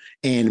administrator,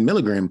 Ann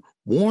Milgram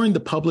warned the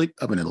public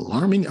of an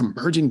alarming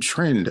emerging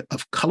trend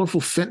of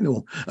colorful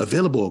fentanyl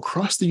available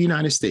across the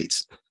United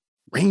States.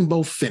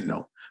 Rainbow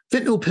fentanyl.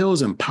 Fentanyl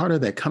pills and powder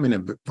that come in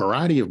a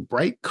variety of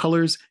bright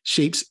colors,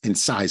 shapes, and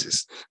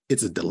sizes.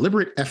 It's a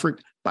deliberate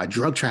effort by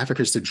drug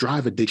traffickers to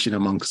drive addiction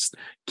amongst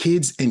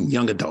kids and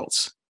young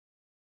adults.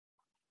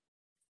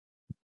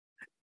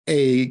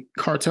 A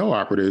cartel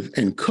operative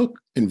and cook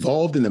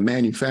involved in the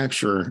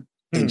manufacture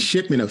and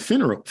shipment of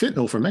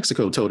fentanyl from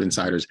Mexico told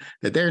insiders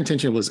that their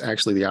intention was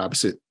actually the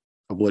opposite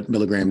of what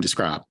Milgram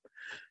described.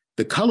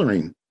 The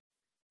coloring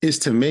is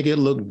to make it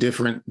look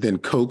different than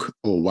coke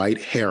or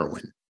white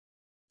heroin.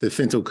 The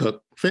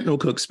fentanyl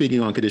cook, speaking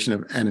on condition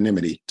of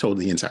anonymity, told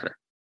the insider.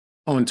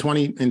 In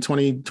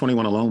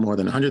 2021 alone, more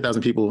than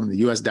 100,000 people in the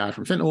U.S. died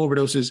from fentanyl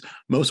overdoses.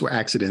 Most were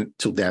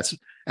accidental deaths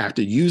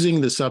after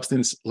using the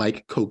substance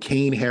like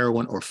cocaine,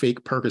 heroin, or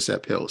fake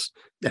Percocet pills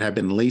that have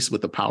been laced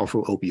with a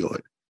powerful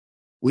opioid.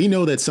 We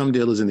know that some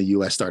dealers in the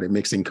U.S. started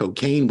mixing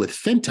cocaine with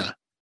Fenta,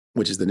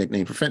 which is the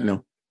nickname for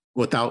fentanyl,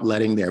 without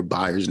letting their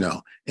buyers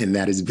know, and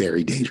that is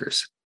very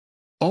dangerous.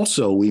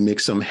 Also, we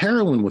mix some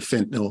heroin with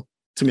fentanyl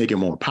to make it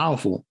more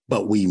powerful,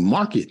 but we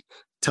market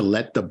to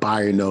let the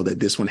buyer know that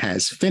this one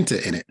has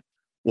Fenta in it.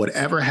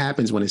 Whatever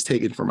happens when it's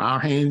taken from our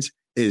hands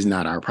is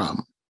not our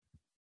problem.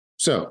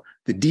 So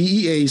the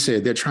DEA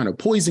said they're trying to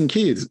poison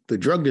kids. The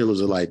drug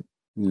dealers are like,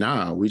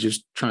 nah, we're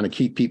just trying to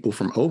keep people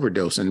from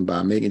overdosing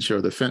by making sure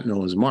the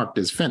fentanyl is marked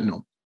as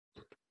fentanyl.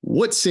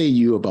 What say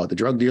you about the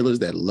drug dealers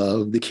that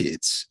love the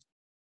kids?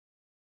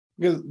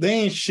 Because they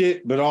ain't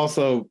shit, but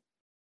also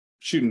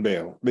shooting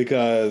bail.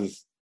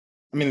 Because,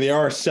 I mean, they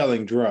are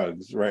selling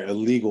drugs, right?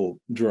 Illegal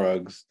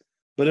drugs.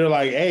 But they're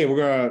like, hey,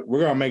 we're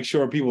gonna make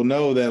sure people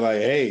know that, like,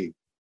 hey,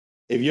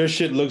 if your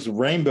shit looks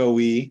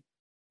rainbowy,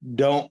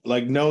 don't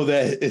know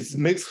that it's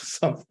mixed with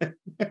something.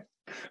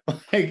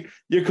 Like,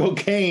 your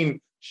cocaine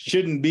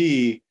shouldn't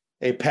be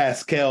a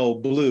pastel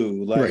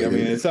blue. Like, right. I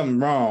mean, there's something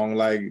wrong.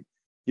 Like,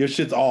 your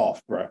shit's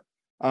off, bro.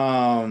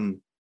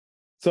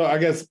 So I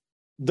guess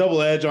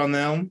double edge on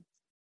them.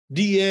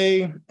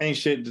 DEA ain't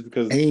shit just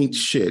because them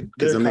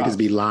niggas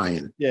be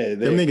lying. Yeah,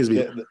 them niggas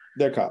be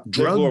they're cops.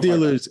 Drug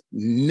dealers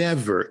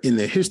never in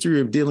the history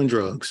of dealing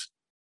drugs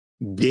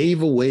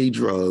gave away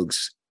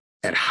drugs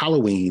at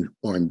Halloween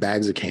or in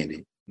bags of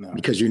candy. No.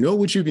 Because you know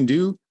what you can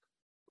do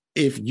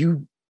if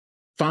you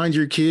find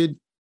your kid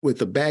with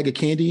a bag of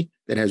candy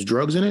that has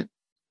drugs in it,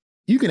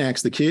 you can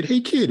ask the kid, hey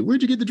kid,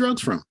 where'd you get the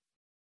drugs from?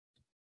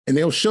 And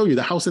they'll show you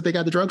the house that they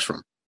got the drugs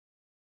from.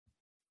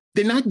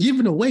 They're not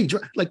giving away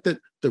drugs. Like the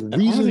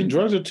reason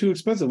drugs are too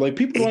expensive. Like,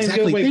 people don't even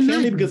give away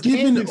candy because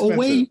candy's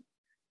expensive.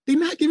 They're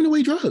not giving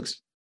away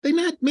drugs. They're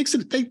not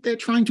mixing it. They're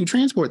trying to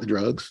transport the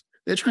drugs.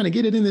 They're trying to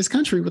get it in this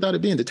country without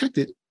it being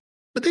detected.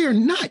 But they are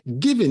not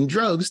giving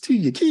drugs to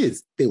your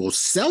kids. They will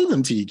sell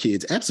them to your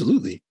kids.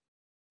 Absolutely.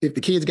 If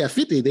the kids got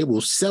 50, they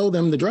will sell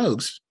them the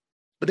drugs.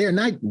 But they are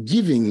not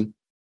giving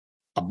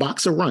a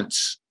box of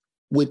runts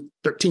with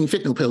 13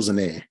 fentanyl pills in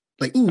there.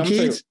 Like, ooh,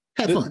 kids,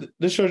 have fun.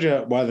 This shows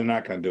you why they're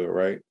not going to do it,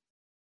 right?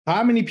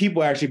 How many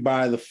people actually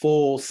buy the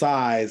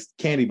full-size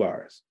candy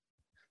bars?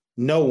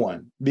 No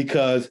one,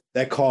 because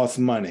that costs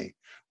money.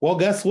 Well,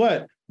 guess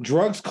what?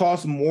 Drugs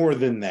cost more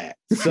than that.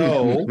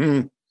 So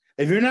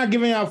if you're not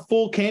giving out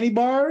full candy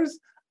bars,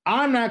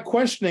 I'm not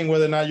questioning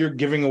whether or not you're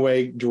giving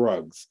away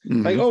drugs.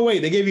 Mm-hmm. Like, oh,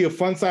 wait, they gave you a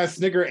fun-size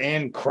Snicker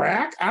and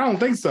crack? I don't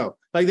think so.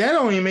 Like, that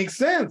don't even make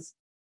sense.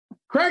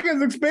 Crack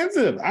is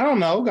expensive. I don't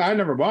know. I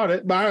never bought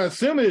it, but I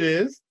assume it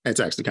is. It's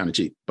actually kind of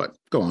cheap, but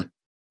go on.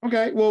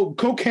 Okay, well,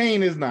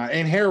 cocaine is not,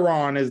 and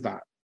heroin is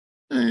not.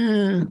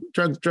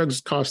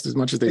 Drugs cost as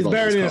much as they cost. It's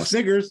better than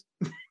Snickers.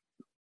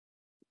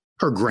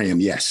 Per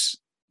gram, yes.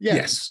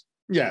 Yes.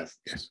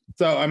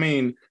 So, I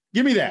mean,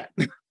 give me that.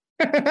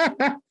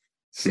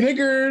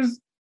 Snickers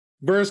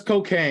versus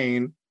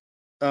cocaine,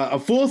 a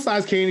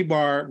full-size candy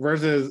bar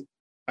versus,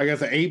 I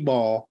guess, an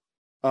 8-ball.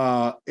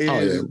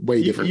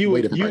 Way different. You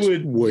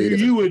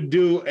would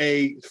do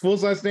a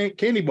full-size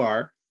candy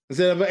bar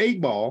instead of an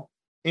 8-ball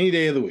any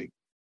day of the week.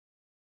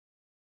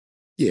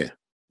 Yeah,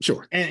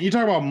 sure. And you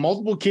talk about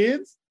multiple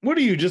kids? What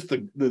are you, just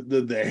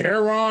the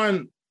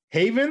heroin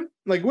haven?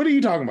 Like, what are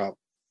you talking about?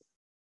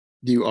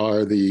 You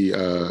are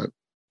the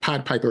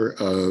Pied Piper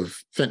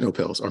of fentanyl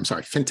pills. Or I'm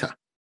sorry, Fenta.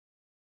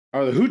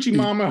 Or the hoochie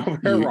mama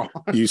of heroin.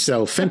 You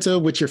sell Fenta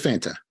with your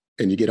Fanta,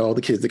 and you get all the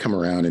kids that come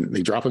around, and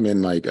they drop them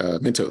in like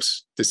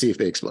Mentos to see if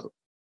they explode.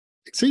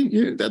 See,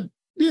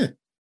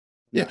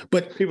 yeah.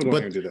 But people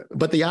don't even do that.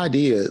 But the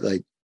idea,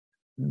 like,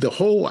 the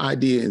whole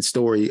idea and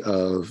story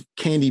of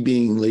candy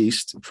being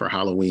laced for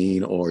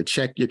Halloween, or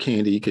check your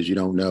candy because you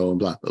don't know, and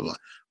blah, blah, blah.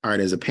 All right,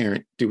 as a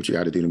parent, do what you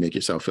got to do to make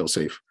yourself feel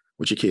safe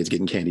with your kids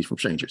getting candy from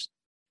strangers.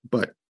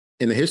 But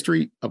in the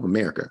history of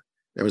America,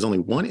 there was only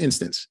one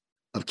instance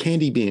of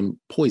candy being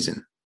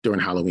poisoned during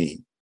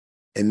Halloween.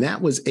 And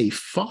that was a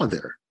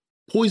father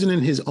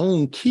poisoning his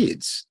own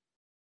kids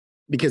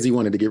because he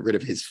wanted to get rid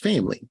of his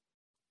family.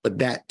 But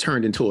that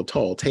turned into a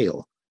tall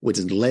tale, which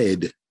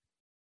led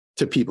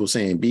to people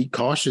saying, be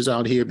cautious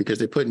out here because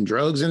they're putting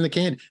drugs in the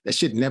can. That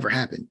shit never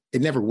happened.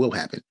 It never will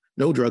happen.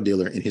 No drug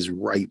dealer in his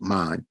right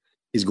mind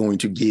is going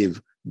to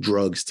give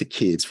drugs to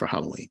kids for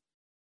Halloween.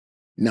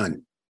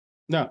 None.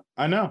 No,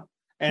 I know.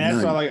 And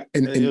that's why, like,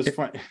 it was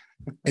funny.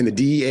 And the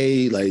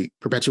DEA, like,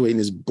 perpetuating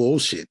this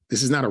bullshit.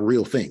 This is not a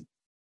real thing.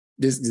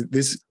 This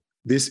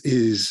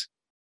is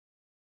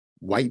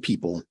white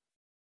people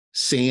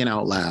saying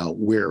out loud,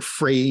 we're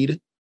afraid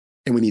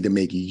and we need to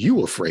make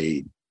you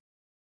afraid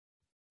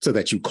so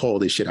that you call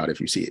this shit out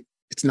if you see it.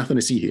 It's nothing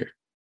to see here.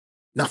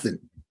 Nothing.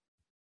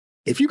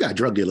 If you got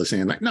drug dealers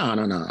saying like,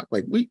 no,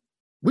 like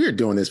we're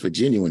doing this for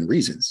genuine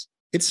reasons.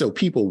 It's so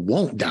people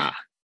won't die.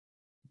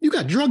 You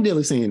got drug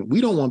dealers saying,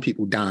 we don't want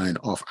people dying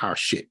off our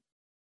shit.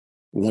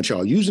 We want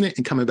y'all using it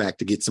and coming back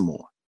to get some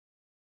more.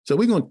 So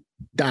we're going to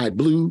dye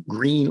blue,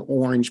 green,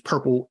 orange,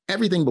 purple,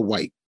 everything but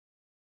white.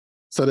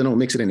 So they don't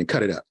mix it in and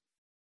cut it up.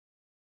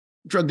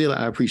 Drug dealer,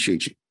 I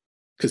appreciate you.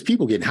 Because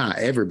people getting high,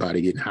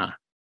 everybody getting high.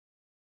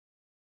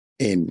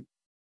 And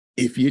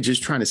if you're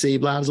just trying to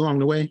save lives along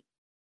the way,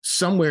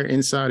 somewhere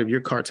inside of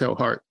your cartel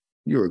heart,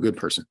 you're a good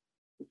person.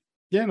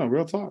 Yeah, no,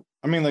 real talk.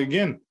 I mean, like,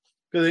 again,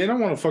 because they don't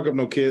want to fuck up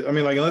no kids. I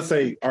mean, like, unless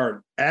they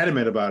are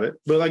adamant about it,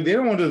 but like, they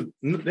don't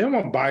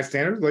want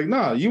bystanders. Like,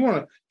 no, you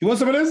want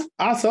some of this?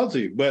 I'll sell it to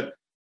you. But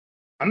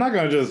I'm not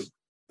going to just,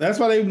 that's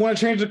why they want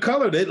to change the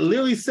color. They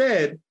literally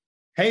said,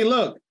 hey,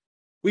 look,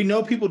 we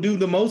know people do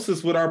the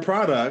mostest with our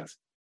product.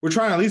 We're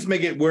trying to at least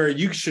make it where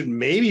you should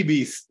maybe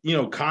be,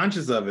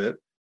 conscious of it.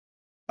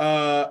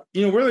 We're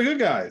the good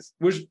guys,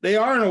 which they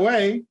are in a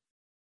way.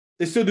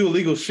 They still do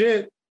illegal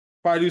shit,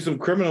 probably do some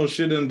criminal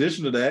shit in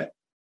addition to that.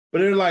 But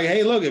they're like,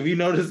 hey, look, if you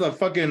notice a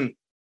fucking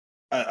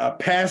a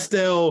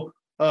pastel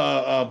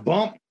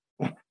bump,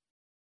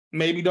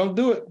 maybe don't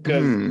do it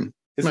because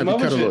it's might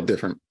be cut a little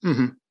different.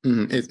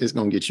 It's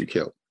gonna get you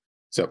killed.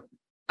 So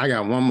I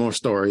got one more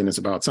story, and it's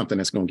about something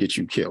that's gonna get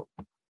you killed.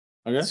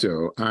 Okay.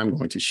 So I'm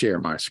going to share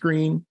my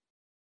screen.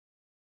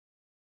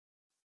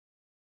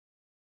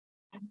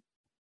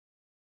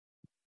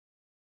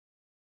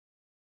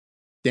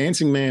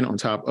 Dancing man on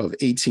top of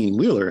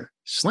 18-wheeler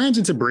slams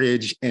into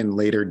bridge and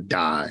later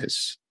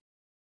dies.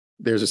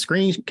 There's a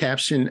screen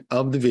caption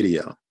of the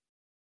video.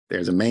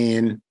 There's a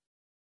man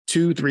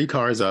 2-3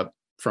 cars up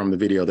from the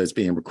video that's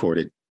being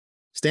recorded,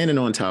 standing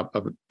on top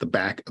of the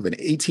back of an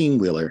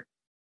 18-wheeler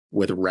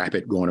with a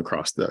rapid going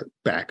across the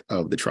back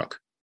of the truck.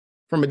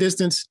 From a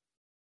distance,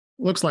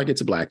 looks like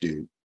it's a black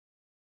dude.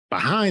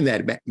 Behind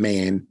that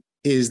man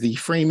is the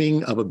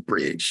framing of a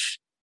bridge.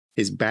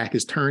 His back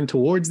is turned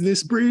towards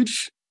this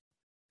bridge.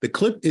 The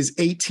clip is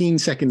 18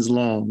 seconds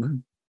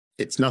long.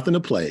 It's nothing to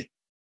play,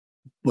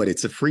 but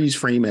it's a freeze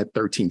frame at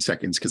 13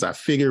 seconds because I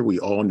figure we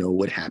all know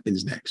what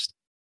happens next.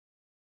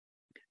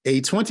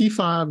 A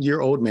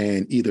 25-year-old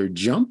man either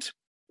jumped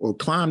or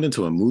climbed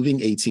into a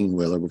moving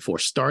 18-wheeler before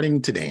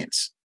starting to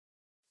dance.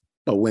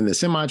 But when the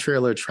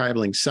semi-trailer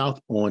traveling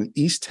south on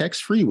East Tex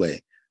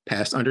Freeway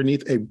passed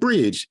underneath a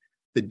bridge,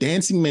 the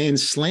dancing man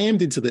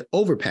slammed into the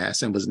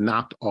overpass and was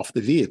knocked off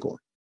the vehicle.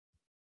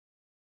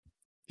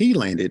 He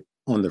landed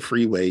on the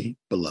freeway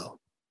below.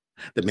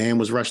 The man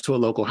was rushed to a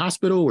local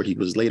hospital where he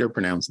was later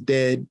pronounced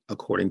dead,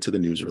 according to the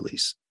news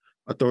release.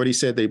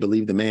 Authorities said they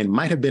believe the man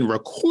might have been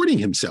recording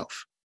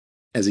himself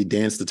as he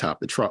danced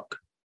atop the truck.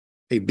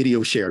 A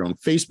video shared on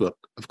Facebook,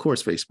 of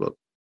course Facebook,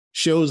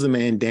 shows the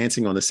man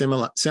dancing on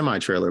the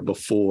semi-trailer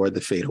before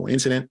the fatal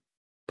incident.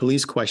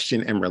 Police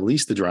questioned and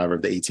released the driver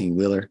of the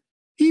 18-wheeler.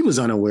 He was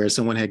unaware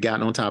someone had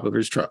gotten on top of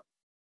his truck,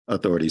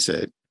 authorities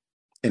said.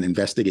 An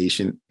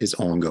investigation is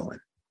ongoing.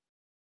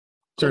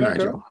 Sir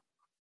Nigel.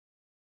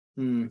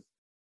 I mean,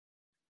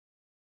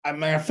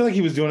 I feel like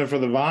he was doing it for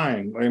the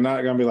Vine. Like,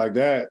 not gonna be like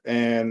that.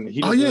 And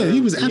he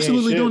was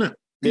absolutely doing it.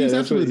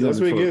 That's what he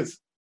gets.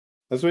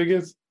 That's what he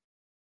gets.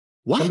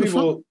 Why Some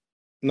people,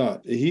 no,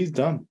 he's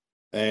done,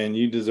 and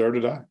you deserve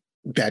to die.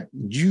 That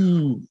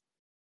you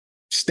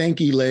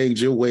stanky legged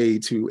your way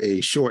to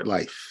a short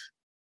life.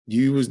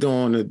 You was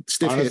doing a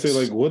stiff honestly,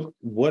 hips. like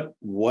what?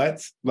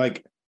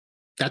 Like,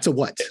 that's a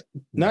what?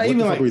 Not what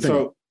even like so.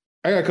 thinking?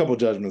 I got a couple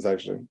judgments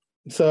actually.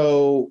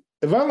 So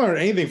if I learned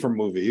anything from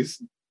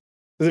movies,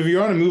 is if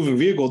you're on a moving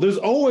vehicle, there's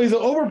always an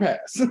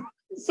overpass.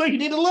 So you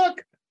need to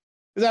look.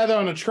 It's either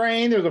on a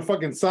train, there's a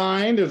fucking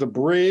sign, there's a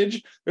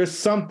bridge, there's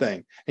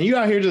something. And you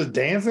out here just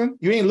dancing?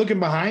 You ain't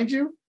looking behind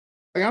you?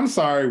 Like, I'm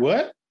sorry,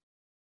 what?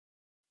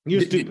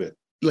 You're stupid.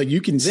 Like,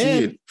 you can see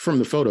it from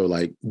the photo,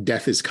 like,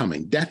 death is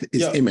coming. Death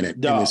is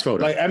imminent in this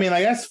photo. Like, I mean,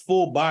 like, that's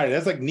full body.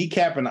 That's like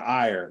kneecap and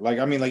ire. Like,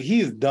 I mean, like,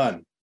 he is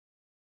done.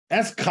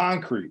 That's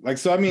concrete. Like,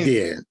 so, I mean,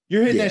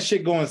 you're hitting that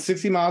shit going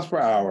 60 miles per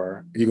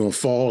hour. You're going to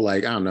fall,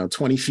 like, I don't know,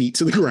 20 feet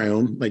to the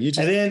ground. Like, you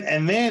just...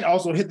 And then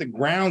also hit the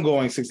ground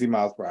going 60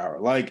 miles per hour.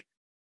 Like,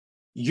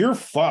 you're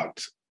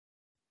fucked.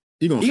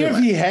 You're gonna Even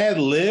if he had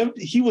lived,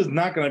 he was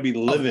not going to be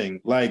living.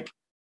 Like,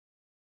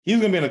 he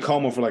was going to be in a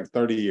coma for like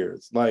 30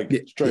 years. Like,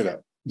 straight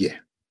up. Yeah.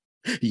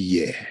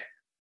 Yeah.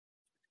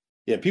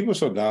 Yeah, people are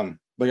so dumb.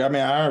 Like, I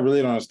mean, I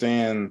really don't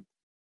understand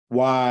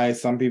why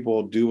some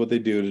people do what they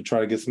do to try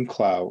to get some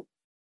clout.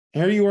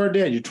 Here you are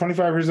dead. You're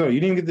 25 years old. You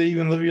didn't get to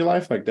even live your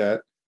life like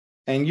that.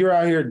 And you're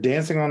out here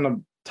dancing on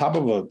the top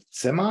of a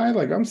semi?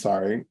 Like, I'm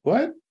sorry.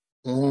 What?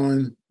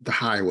 On the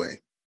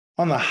highway.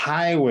 On the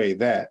highway,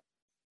 that.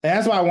 And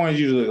that's why I wanted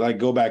you to like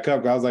go back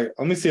up. I was like,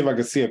 let me see if I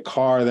could see a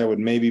car that would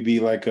maybe be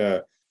like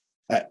a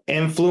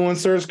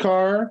influencer's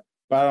car,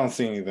 but I don't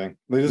see anything.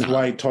 Like this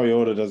white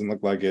Toyota doesn't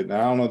look like it. And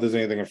I don't know if there's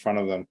anything in front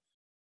of them.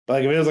 But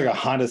like if it was like a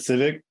Honda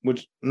Civic,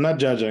 which I'm not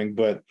judging,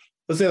 but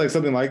let's say like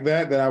something like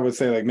that, then I would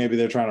say like maybe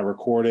they're trying to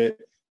record it.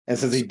 And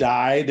since he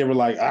died, they were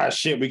like,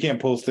 shit, we can't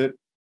post it.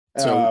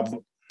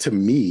 So to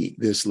me,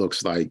 this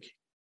looks like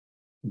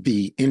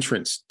the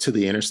entrance to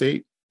the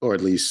interstate, or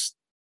at least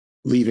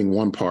leaving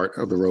one part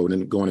of the road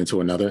and going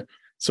into another.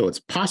 So it's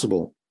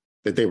possible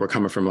that they were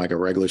coming from like a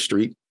regular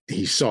street.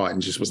 He saw it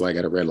and just was like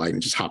at a red light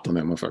and just hopped on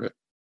that motherfucker.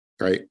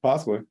 Right?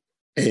 Possibly.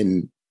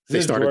 And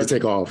they started to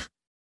take off.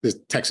 This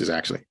Texas,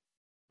 actually.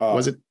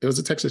 Was it? It was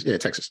a Texas? Yeah,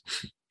 Texas.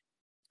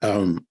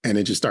 And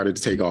it just started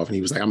to take off. And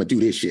he was like, I'm gonna do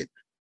this shit.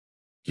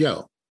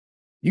 Yo,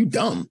 you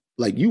dumb.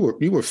 Like you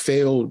were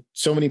failed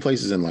so many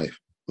places in life.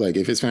 Like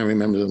if his family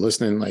members are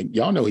listening, like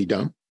y'all know he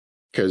dumb.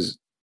 Because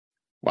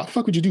why the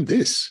fuck would you do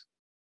this?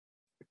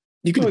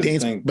 You could have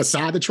danced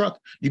beside the truck.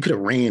 You could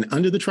have ran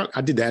under the truck.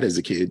 I did that as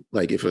a kid.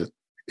 Like if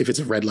it's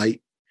a red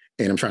light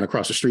and I'm trying to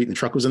cross the street and the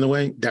truck was in the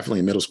way, definitely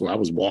in middle school, I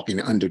was walking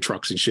under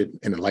trucks and shit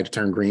and the light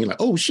turned green, like,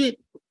 oh shit.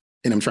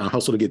 And I'm trying to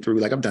hustle to get through.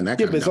 Like I've done that.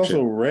 Yeah, but it's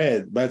also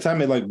red. By the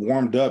time it like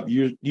warmed up,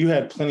 you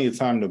had plenty of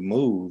time to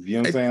move. You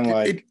know what I'm saying?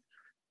 Like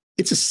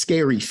it's a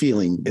scary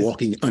feeling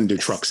walking under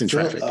trucks in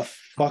traffic. A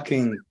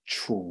fucking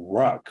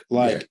truck.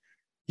 Like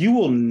you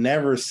will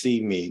never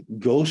see me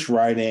ghost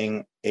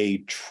riding a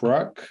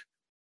truck,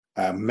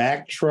 a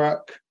Mack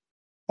truck.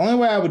 Only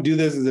way I would do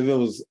this is if it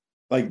was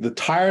like the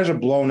tires are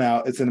blown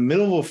out, it's in the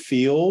middle of a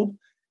field,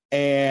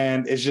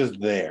 and it's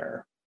just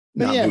there.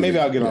 But yeah, maybe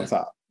I'll get on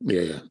top.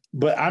 Yeah.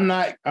 But I'm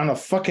not on a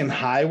fucking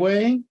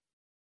highway.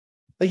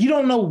 Like you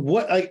don't know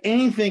what, like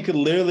anything could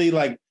literally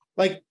like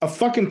a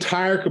fucking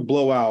tire could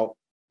blow out.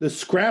 The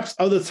scraps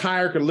of the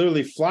tire could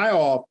literally fly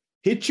off,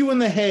 hit you in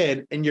the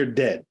head, and you're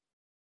dead.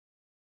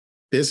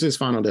 This is his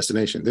final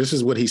destination. This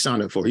is what he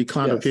signed up for. He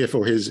climbed up here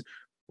for his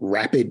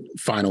rapid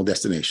final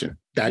destination.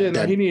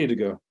 He needed to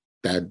go.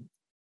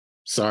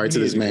 Sorry to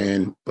this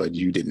man, but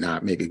you did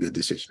not make a good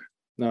decision.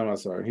 No, I'm not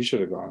sorry. He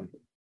should have gone.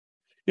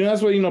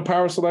 That's what,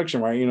 power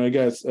selection, right? I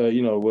guess,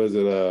 was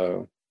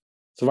it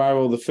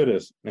survival of the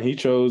fittest? And he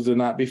chose to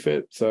not be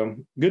fit. So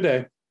good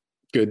day.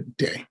 Good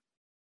day.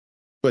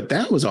 But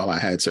that was all I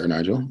had, Sir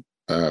Nigel.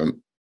 I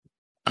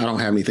don't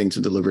have anything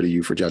to deliver to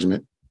you for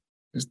judgment.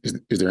 Is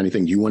there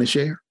anything you want to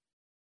share?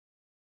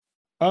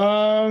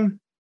 No,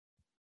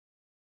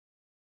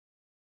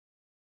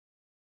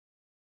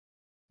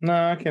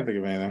 I can't think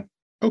of anything.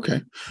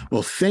 Okay.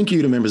 Well, thank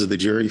you to members of the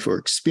jury for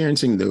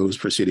experiencing those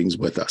proceedings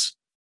with us.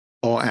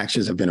 All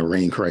actions have been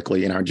arraigned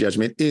correctly, and our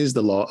judgment is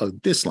the law of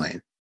this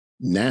land.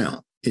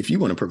 Now, if you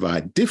want to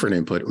provide different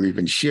input or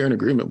even share an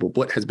agreement with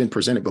what has been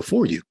presented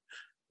before you,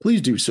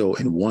 please do so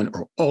in one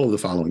or all of the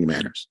following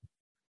manners.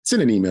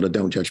 Send an email to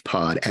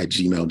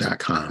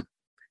don'tjudgepod@gmail.com.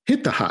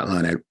 Hit the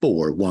hotline at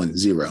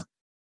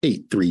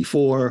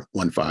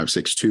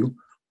 410-834-1562,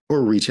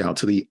 or reach out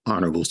to the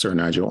Honorable Sir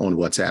Nigel on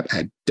WhatsApp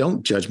at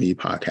Don't Judge Me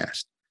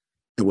Podcast.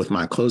 And with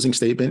my closing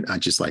statement,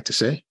 I'd just like to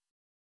say,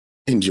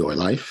 enjoy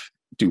life.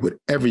 Do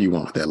whatever you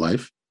want with that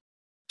life,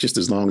 just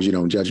as long as you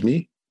don't judge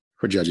me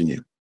for judging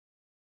you.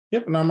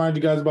 Yep, and I remind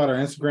you guys about our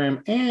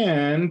Instagram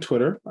and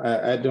Twitter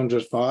at Don't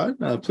Judge Pod.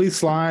 Please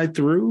slide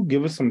through,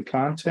 give us some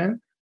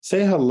content,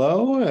 say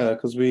hello,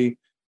 because we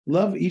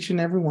love each and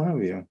every one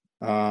of you.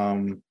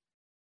 Don't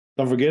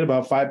forget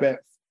about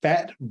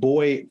Fat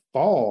Boy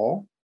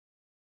Fall.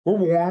 We're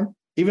warm,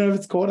 even if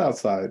it's cold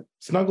outside.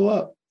 Snuggle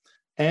up,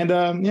 and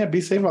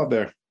be safe out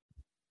there.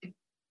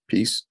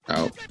 Peace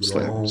out,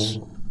 slammers.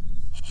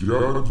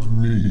 Judge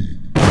me.